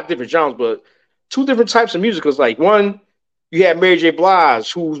 I mean, not different genres, but two different types of musicals. Like one, you have Mary J.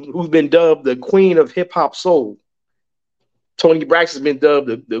 Blige, who's been dubbed the queen of hip hop soul. Tony Braxton's been dubbed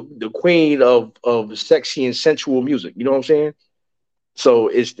the queen of sexy and sensual music. You know what I'm saying? So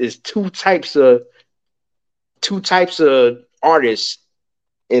it's two types of artists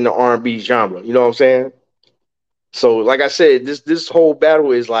in the R&B genre. You know what I'm saying? So like I said, this whole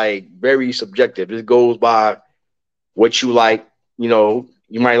battle is like very subjective. It goes by what you like. You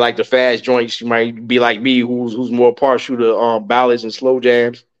might like the fast joints. You might be like me, who's more partial to ballads and slow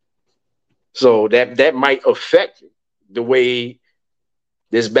jams. So that might affect the way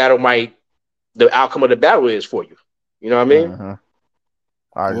this battle might the outcome of the battle is for you. You know what I mean? Mm-hmm.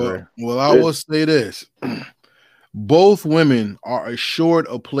 I agree. Well, I It's- will say this: both women are assured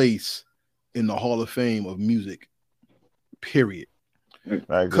a place in the Hall of Fame of music. Period. I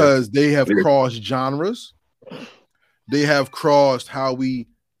agree. Because they have crossed genres. They have crossed how we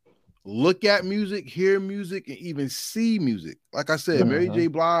look at music, hear music, and even see music. Like I said, Mary Mhm. J.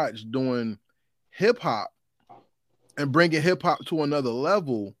 Blige doing hip hop and bringing hip hop to another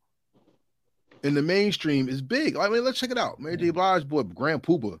level in the mainstream is big. I mean, let's check it out. Mary J. Blige brought Grand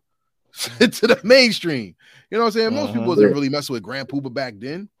Pooba to the mainstream. You know what I'm saying? Most people wasn't really messing with Grand Pooba back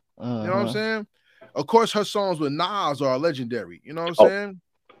then. You know what I'm saying? Of course, her songs with Nas are legendary. You know what I'm saying?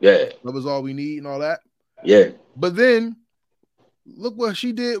 Yeah, Love Is All We Need and all that. yeah. But then look what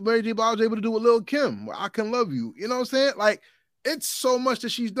she did. Mary J. Blige was able to do with Lil Kim. I Can Love You. You know what I'm saying? Like, it's so much that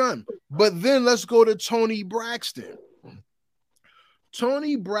she's done. But then let's go to Tony Braxton.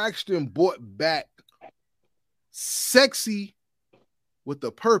 Tony Braxton brought back sexy with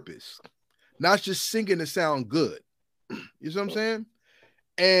a purpose, not just singing to sound good. You see what I'm saying?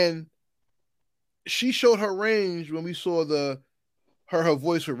 And she showed her range when we saw her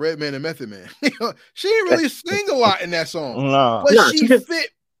voice with Redman and Method Man. She didn't really sing a lot in that song, No, but Nah, she fit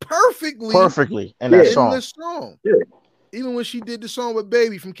perfectly in that Yeah. in song. the song. Yeah. Even when she did the song with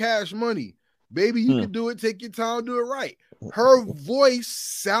Baby from Cash Money, Baby, you Hmm. can do it. Take your time, do it right. Her voice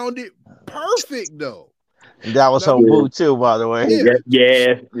sounded perfect though. That was Now, her boo too, by the way.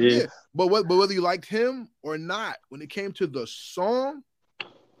 Yeah. But whether you liked him or not, when it came to the song,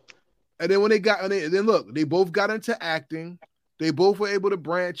 and then when they got, and then look, they both got into acting. They both were able to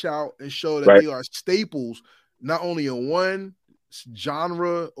branch out and show that Right. they are staples, not only in one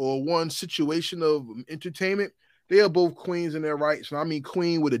genre or one situation of entertainment. They are both queens in their rights. And I mean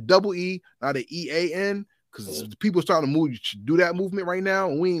queen with a double E, not an EAN, because people starting to do that movement right now,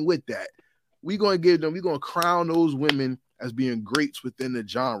 and we ain't with that. we're gonna crown those women as being greats within the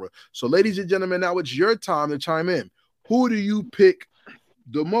genre. So, ladies and gentlemen, now it's your time to chime in. Who do you pick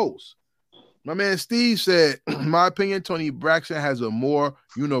the most? My man Steve said, in my opinion, Toni Braxton has a more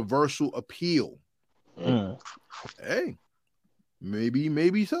universal appeal. Hey,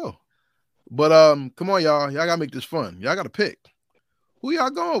 maybe so. But come on, y'all gotta make this fun. Y'all gotta pick. Who y'all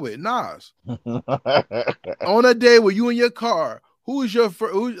going with? Nas. On a day where you in your car, who's your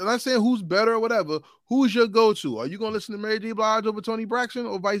I'm not saying who's better or whatever. Who's your go-to? Are you gonna listen to Mary J. Blige over Toni Braxton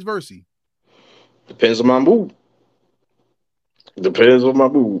or vice versa? Depends on my mood. Depends on my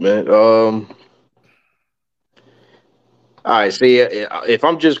mood, man. All right, see, if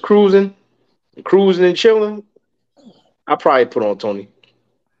I'm just cruising and chilling, I probably put on Toni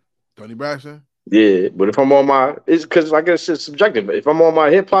Braxton. Yeah, but if I'm on my, it's because like I said, it's subjective. If I'm on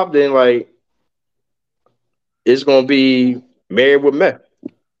my hip hop, then like it's gonna be Married with Meth.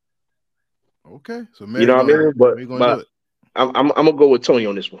 Okay, so you know what I mean. But do it. I'm gonna go with Toni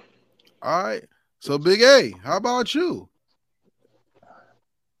on this one. All right. So Big A, how about you?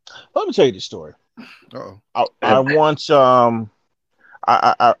 Let me tell you the story. Uh-oh. I once I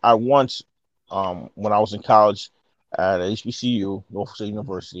once when I was in college at HBCU, Norfolk State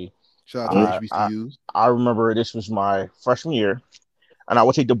University. Shout out to HBCUs. I remember this was my freshman year, and I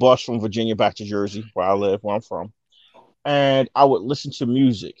would take the bus from Virginia back to Jersey, where I live, where I'm from, and I would listen to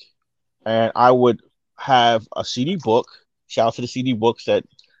music, and I would have a CD book. Shout out to the CD books that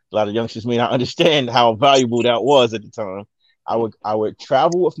a lot of youngsters may not understand how valuable that was at the time. I would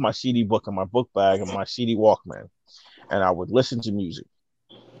travel with my CD book and my book bag and my CD Walkman, and I would listen to music.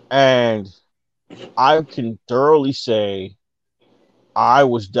 And I can thoroughly say I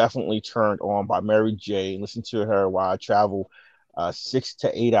was definitely turned on by Mary J. and listened to her while I travel a 6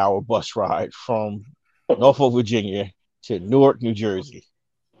 to 8 hour bus ride from Norfolk, Virginia to Newark, New Jersey.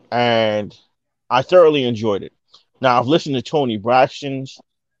 And I thoroughly enjoyed it. Now, I've listened to Toni Braxton's,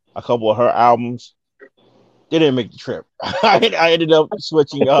 a couple of her albums. They didn't make the trip. I ended up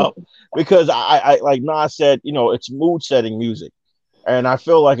switching up because I like Nas said, you know, it's mood setting music. And I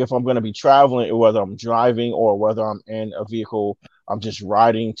feel like if I'm going to be traveling, whether I'm driving or whether I'm in a vehicle, I'm just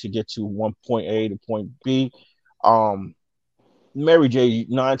riding to get to one point A to point B. Mary J,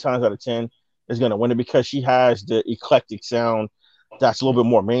 9 times out of 10 is going to win it because she has the eclectic sound that's a little bit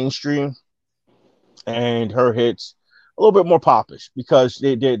more mainstream, and her hits a little bit more popish because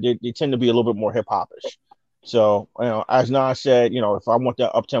they tend to be a little bit more hip hopish. So, you know, as Nas said, you know, if I want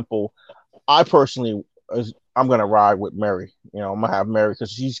that up tempo, I personally, I'm gonna ride with Mary. You know, I'm gonna have Mary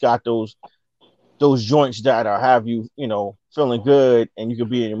because she's got those joints that have you, you know, feeling good and you can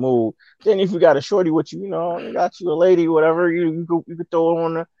be in your mood. Then if you got a shorty with you, you know, you got you a lady, whatever, you could throw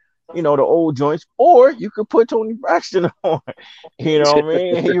on the, you know, the old joints, or you could put Toni Braxton on. You know what I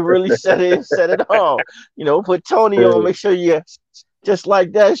mean? You really set it off. You know, put Toni on, make sure you just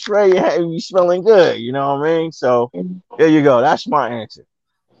like that, Trey, you smelling good. You know what I mean? So there you go. That's my answer.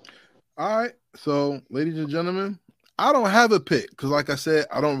 All right. So, ladies and gentlemen, I don't have a pick because, like I said,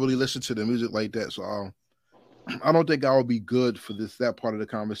 I don't really listen to the music like that. So I don't think I will be good for that part of the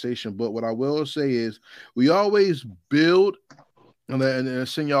conversation. But what I will say is we always build and then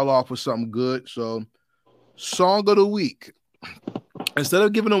send y'all off with something good. So, song of the week. Instead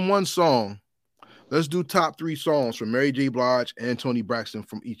of giving them one song, let's do top 3 songs from Mary J. Blige and Toni Braxton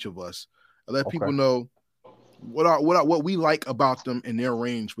from each of us. And let people know what we like about them in their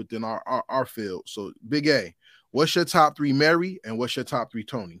range within our field. So, Big A, what's your top 3 Mary and what's your top 3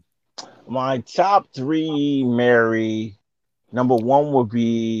 Toni? My top 3 Mary, number 1 would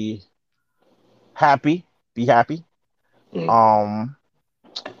be Happy. Be Happy. Number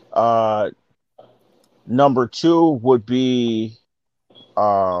 2 would be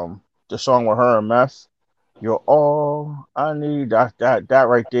the song with her and Meth. You're All I Need. That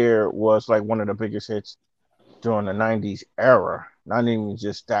right there was like one of the biggest hits during the 90s era. Not even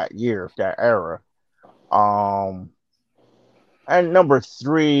just that year, that era. And number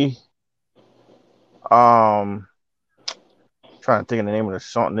 3, trying to think of the name of the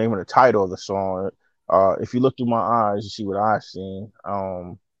song, name of the title of the song. If you look through my eyes, you see what I've seen.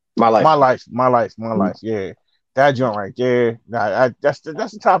 My life. Yeah, that joint right there. That's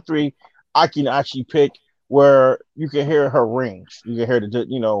the top 3 I can actually pick where you can hear her range. You can hear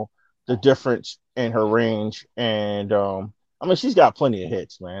the difference in her range, and I mean she's got plenty of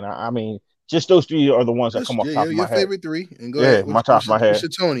hits, man. I mean just those 3 are the ones that come off top of my head. Your favorite 3, and go ahead. My top of my head. What's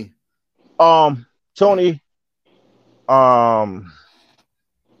your Toni? Toni.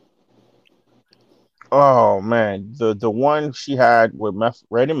 Oh man, the one she had with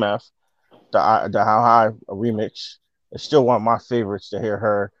Red and Meth, the How High remix is still one of my favorites to hear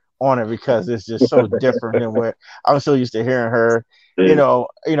her on it because it's just so different than what I'm so used to hearing her. Yeah.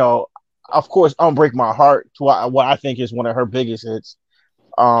 Of course, "Unbreak My Heart" to what I think is one of her biggest hits.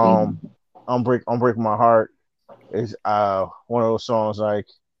 "Unbreak My Heart" is one of those songs like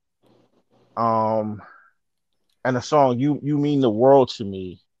um and the song "You Mean the World to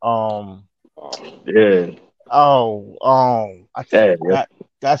Me." Yeah. I Yeah.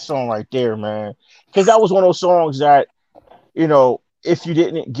 that song right there, man, because that was one of those songs that if you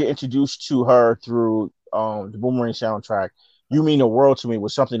didn't get introduced to her through the Boomerang soundtrack, "You Mean the World to Me"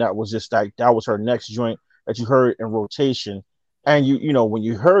 was something that was just like that was her next joint that you heard in rotation. And when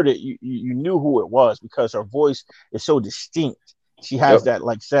you heard it, you knew who it was because her voice is so distinct. She has Yep. that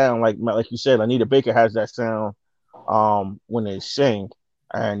like sound, like you said, Anita Baker has that sound when they sing.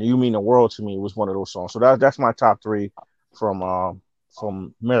 And "You Mean the World to Me" was one of those songs. So that's my top three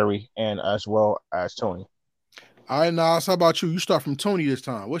from Mary and as well as Tony. All right, Nas, how about you? You start from Tony this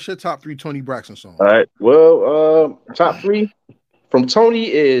time. What's your top three Tony Braxton songs? All right. Well, top three from Tony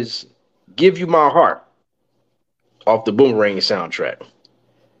is "Give You My Heart" off the Boomerang soundtrack.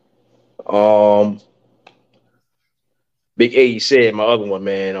 Um, Big A said my other one,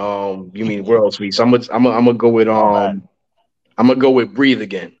 man. You mean World Sweet? So I'm gonna go with All right. I'm gonna go with "Breathe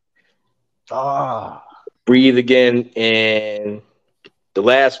Again." Ah, "Breathe Again," and the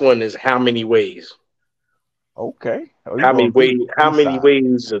last one is "How Many Ways." okay. Oh, you How many going ways? How B many side. ways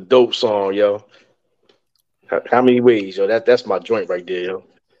is a dope song, yo? How many ways, yo? That's my joint right there, yo.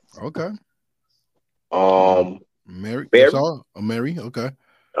 Okay. Um, Mary. That's Mary. all? Mary. Okay.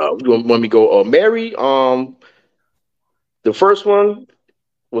 When we go, Mary. The first one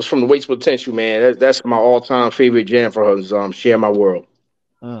was from the Weights Potential, man. That's my all time favorite jam for her. Is, "Share My World."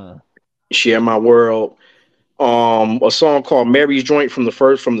 Mm. "Share My World." A song called "Mary's Joint" from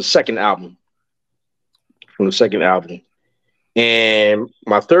the second album. From the second album, and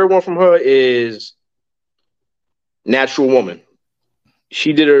my third one from her is "Natural Woman."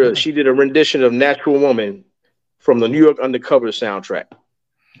 She did a rendition of "Natural Woman" from the New York Undercover soundtrack.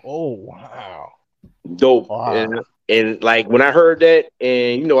 Oh wow. Dope. Wow. And like when I heard that,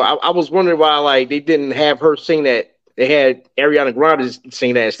 and I was wondering why like they didn't have her sing that. They had Ariana Grande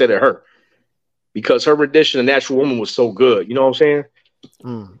sing that instead of her because her rendition of "Natural Woman" was so good. You know what I'm saying?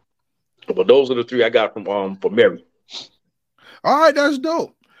 Mm. But those are the three I got from Mary. All right, that's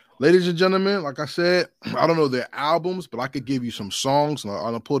dope. Ladies and gentlemen, like I said, I don't know their albums, but I could give you some songs. And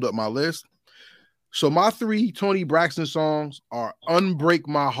I pulled up my list. So my three Tony Braxton songs are "Unbreak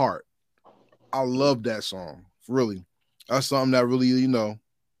My Heart." I love that song. Really. That's something that really, it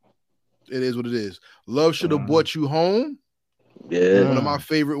is what it is. "Love Should Have Brought You Home." Yeah. One of my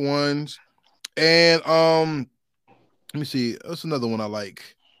favorite ones. And let me see. That's another one I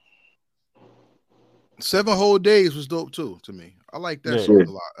like. "7 Whole Days" was dope too to me. I like that Yeah. song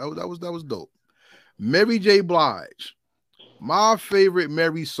a lot. That was dope. Mary J. Blige. My favorite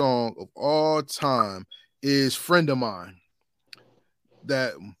Mary song of all time is "Friend of Mine."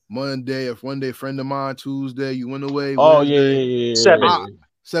 That Monday, if one day friend of mine, Tuesday you went away, Oh Wednesday. Seven I, yeah.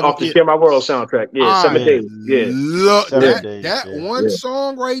 seven. off the Yeah, "Share My World" soundtrack. Yeah, I 7 days. Yeah, love yeah, 7 days. that Yeah. one yeah,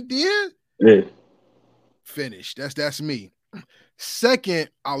 song right there. yeah. Finished. That's me. Second,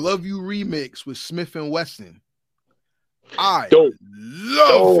 "I Love You" remix with Smith and Wesson. I Dope,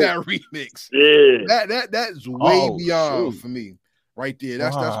 love dope. that remix. Yeah, That's way Oh beyond shoot. for me, right there.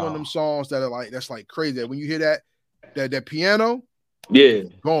 That's one of them Wow. songs that are that's like crazy. That when you hear that piano, yeah.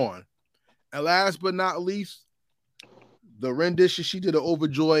 gone. And last but not least, the rendition she did an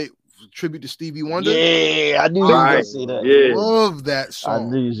 "Overjoyed" tribute to Stevie Wonder. Yeah, I knew you was I gonna Right. say that. Yeah, love that I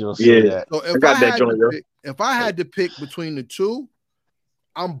song. knew you was gonna say yeah. that. So I got that joint, yo. if I had to pick between the two,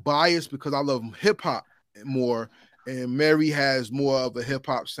 I'm biased because I love hip hop more, and Mary has more of a hip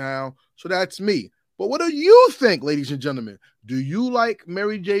hop sound. So that's me. But what do you think, ladies and gentlemen? Do you like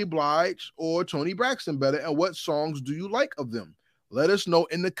Mary J. Blige or Tony Braxton better? And what songs do you like of them? Let us know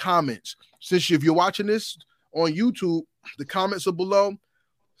in the comments. Since if you're watching this on YouTube, the comments are below.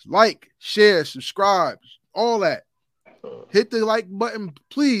 Like, share, subscribe, all that. Hit the like button,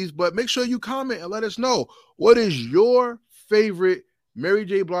 please, but make sure you comment and let us know what is your favorite Mary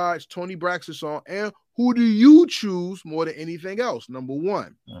J. Blige, Tony Braxton song, and who do you choose more than anything else? Number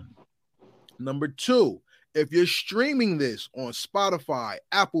one. Number two, if you're streaming this on Spotify,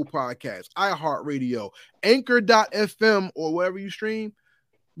 Apple Podcasts, iHeartRadio, Anchor.fm, or wherever you stream,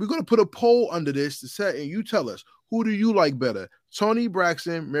 we're going to put a poll under this to set, and you tell us, who do you like better, Tony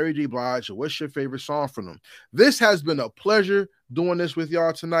Braxton, Mary J. Blige, or what's your favorite song from them? This has been a pleasure doing this with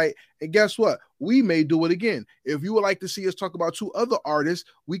y'all tonight. And guess what? We may do it again. If you would like to see us talk about 2 other artists,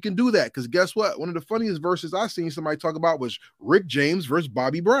 we can do that. Because guess what? One of the funniest verses I seen somebody talk about was Rick James versus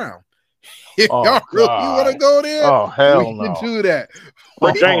Bobby Brown. If y'all really want to go there, hell we no. can do that.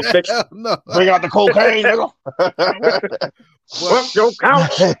 Rick James, No. Bring out the cocaine, nigga. Fuck your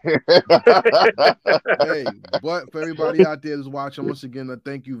couch. Hey, but for everybody out there that's watching, once again, I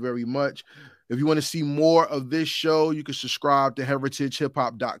thank you very much. If you want to see more of this show, you can subscribe to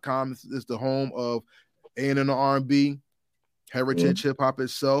heritagehiphop.com. This is the home of N On R&B, Heritage Hip Hop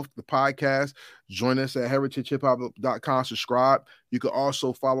itself, the podcast. Join us at heritagehiphop.com. Subscribe. You can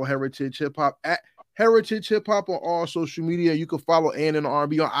also follow Heritage Hip Hop at Heritage Hip Hop on all social media. You can follow ANN on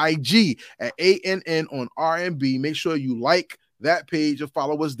R&B on IG at ANN on R&B. Make sure you like that page and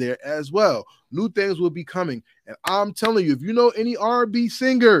follow us there as well. New things will be coming. And I'm telling you, if you know any R&B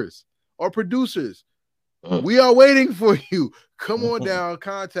singers or producers, we are waiting for you. Come on down,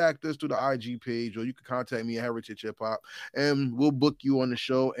 contact us through the IG page, or you can contact me at Heritage Hip Hop, and we'll book you on the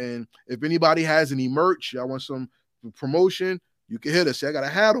show. And if anybody has any merch, y'all want some promotion, you can hit us. See, I got a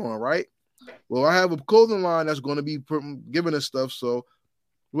hat on, right? Well, I have a clothing line that's going to be giving us stuff, so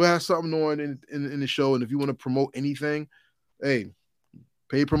we'll have something on in the show. And if you want to promote anything, hey,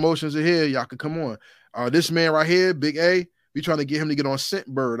 paid promotions are here. Y'all can come on. This man right here, Big A, we trying to get him to get on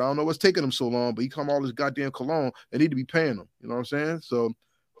Scentbird. I don't know what's taking him so long, but he come all this goddamn cologne. They need to be paying him. You know what I'm saying? So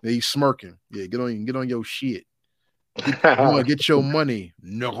he's smirking. Yeah, get on your shit. You want to get your money?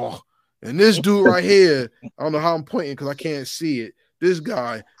 No. And this dude right here, I don't know how I'm pointing because I can't see it. This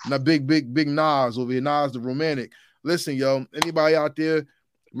guy, not big Nas over here. Nas the romantic. Listen, yo, anybody out there,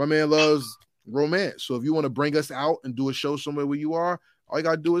 my man loves romance. So if you want to bring us out and do a show somewhere where you are, all you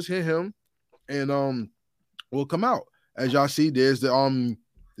gotta do is hit him, and we'll come out. As y'all see, there's the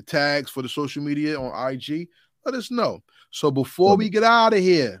tags for the social media on IG. Let us know. So before we get out of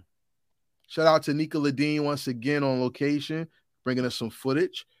here, shout out to Nika Ladine once again on location, bringing us some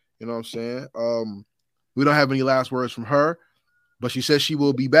footage. You know what I'm saying? We don't have any last words from her, but she says she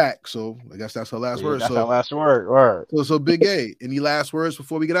will be back. So I guess that's her last word. That's her last word. Word. So Big A, any last words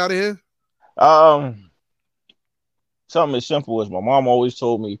before we get out of here? Something as simple as my mom always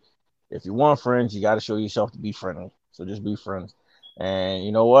told me, if you want friends, you got to show yourself to be friendly. So just be friends. And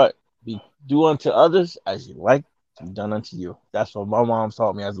you know what? Do unto others as you like to be done unto you. That's what my mom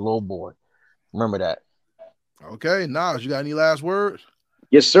taught me as a little boy. Remember that. Okay, Nas, you got any last words?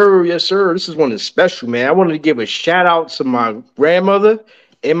 Yes, sir. Yes, sir. This is one that's special, man. I wanted to give a shout out to my grandmother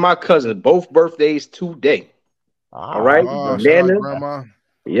and my cousin, both birthdays today. All right. Nana. Grandma.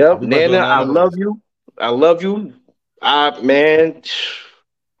 Yep. Nana, I love you. I love you. Man,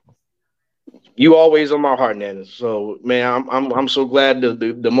 you always on my heart, Nana. So, man, I'm so glad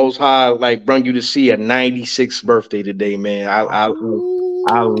the Most High like brought you to see a 96th birthday today, man. I love you.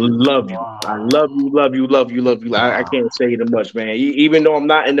 I love you. I can't say it much, man. Even though I'm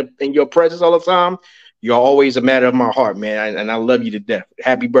not in your presence all the time, you're always a matter of my heart, man. And I love you to death.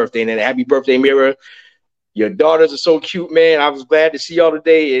 Happy birthday, Nana. Happy birthday, Mira. Your daughters are so cute, man. I was glad to see y'all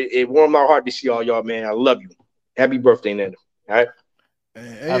today. It warmed my heart to see all y'all, man. I love you. Happy birthday, Nana. All right.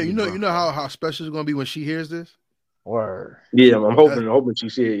 Hey, you know how special it's gonna be when she hears this. Word. Yeah, I'm hoping she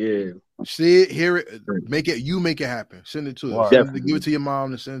see it. Yeah. See it, hear it, make it happen. Send it to her. Give it to your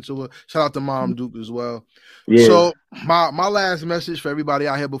mom and send it to her. Shout out to Mom Duke as well. Yeah. So my last message for everybody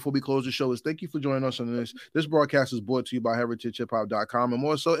out here before we close the show is thank you for joining us on this. This broadcast is brought to you by heritagehiphop.com, and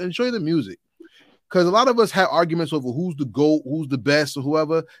more so enjoy the music. Because a lot of us have arguments over who's the GOAT, who's the best, or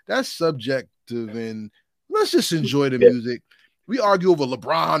whoever. That's subjective, and let's just enjoy the music. We argue over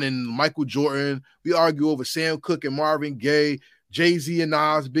LeBron and Michael Jordan. We argue over Sam Cooke and Marvin Gaye, Jay-Z and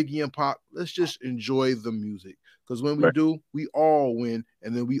Nas, Biggie and Pop. Let's just enjoy the music. Because when we do, we all win.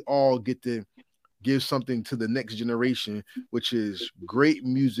 And then we all get to give something to the next generation, which is great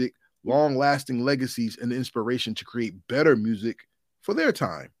music, long-lasting legacies, and the inspiration to create better music for their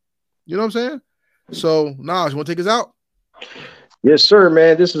time. You know what I'm saying? So, Nas, you want to take us out? Yes, sir,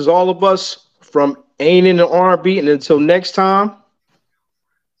 man. This is all of us from N On R&B. And until next time,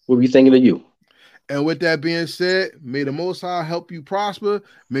 we'll be thinking of you. And with that being said, may the Most High help you prosper.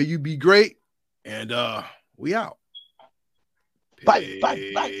 May you be great. And we out.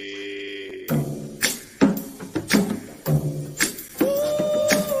 Bye.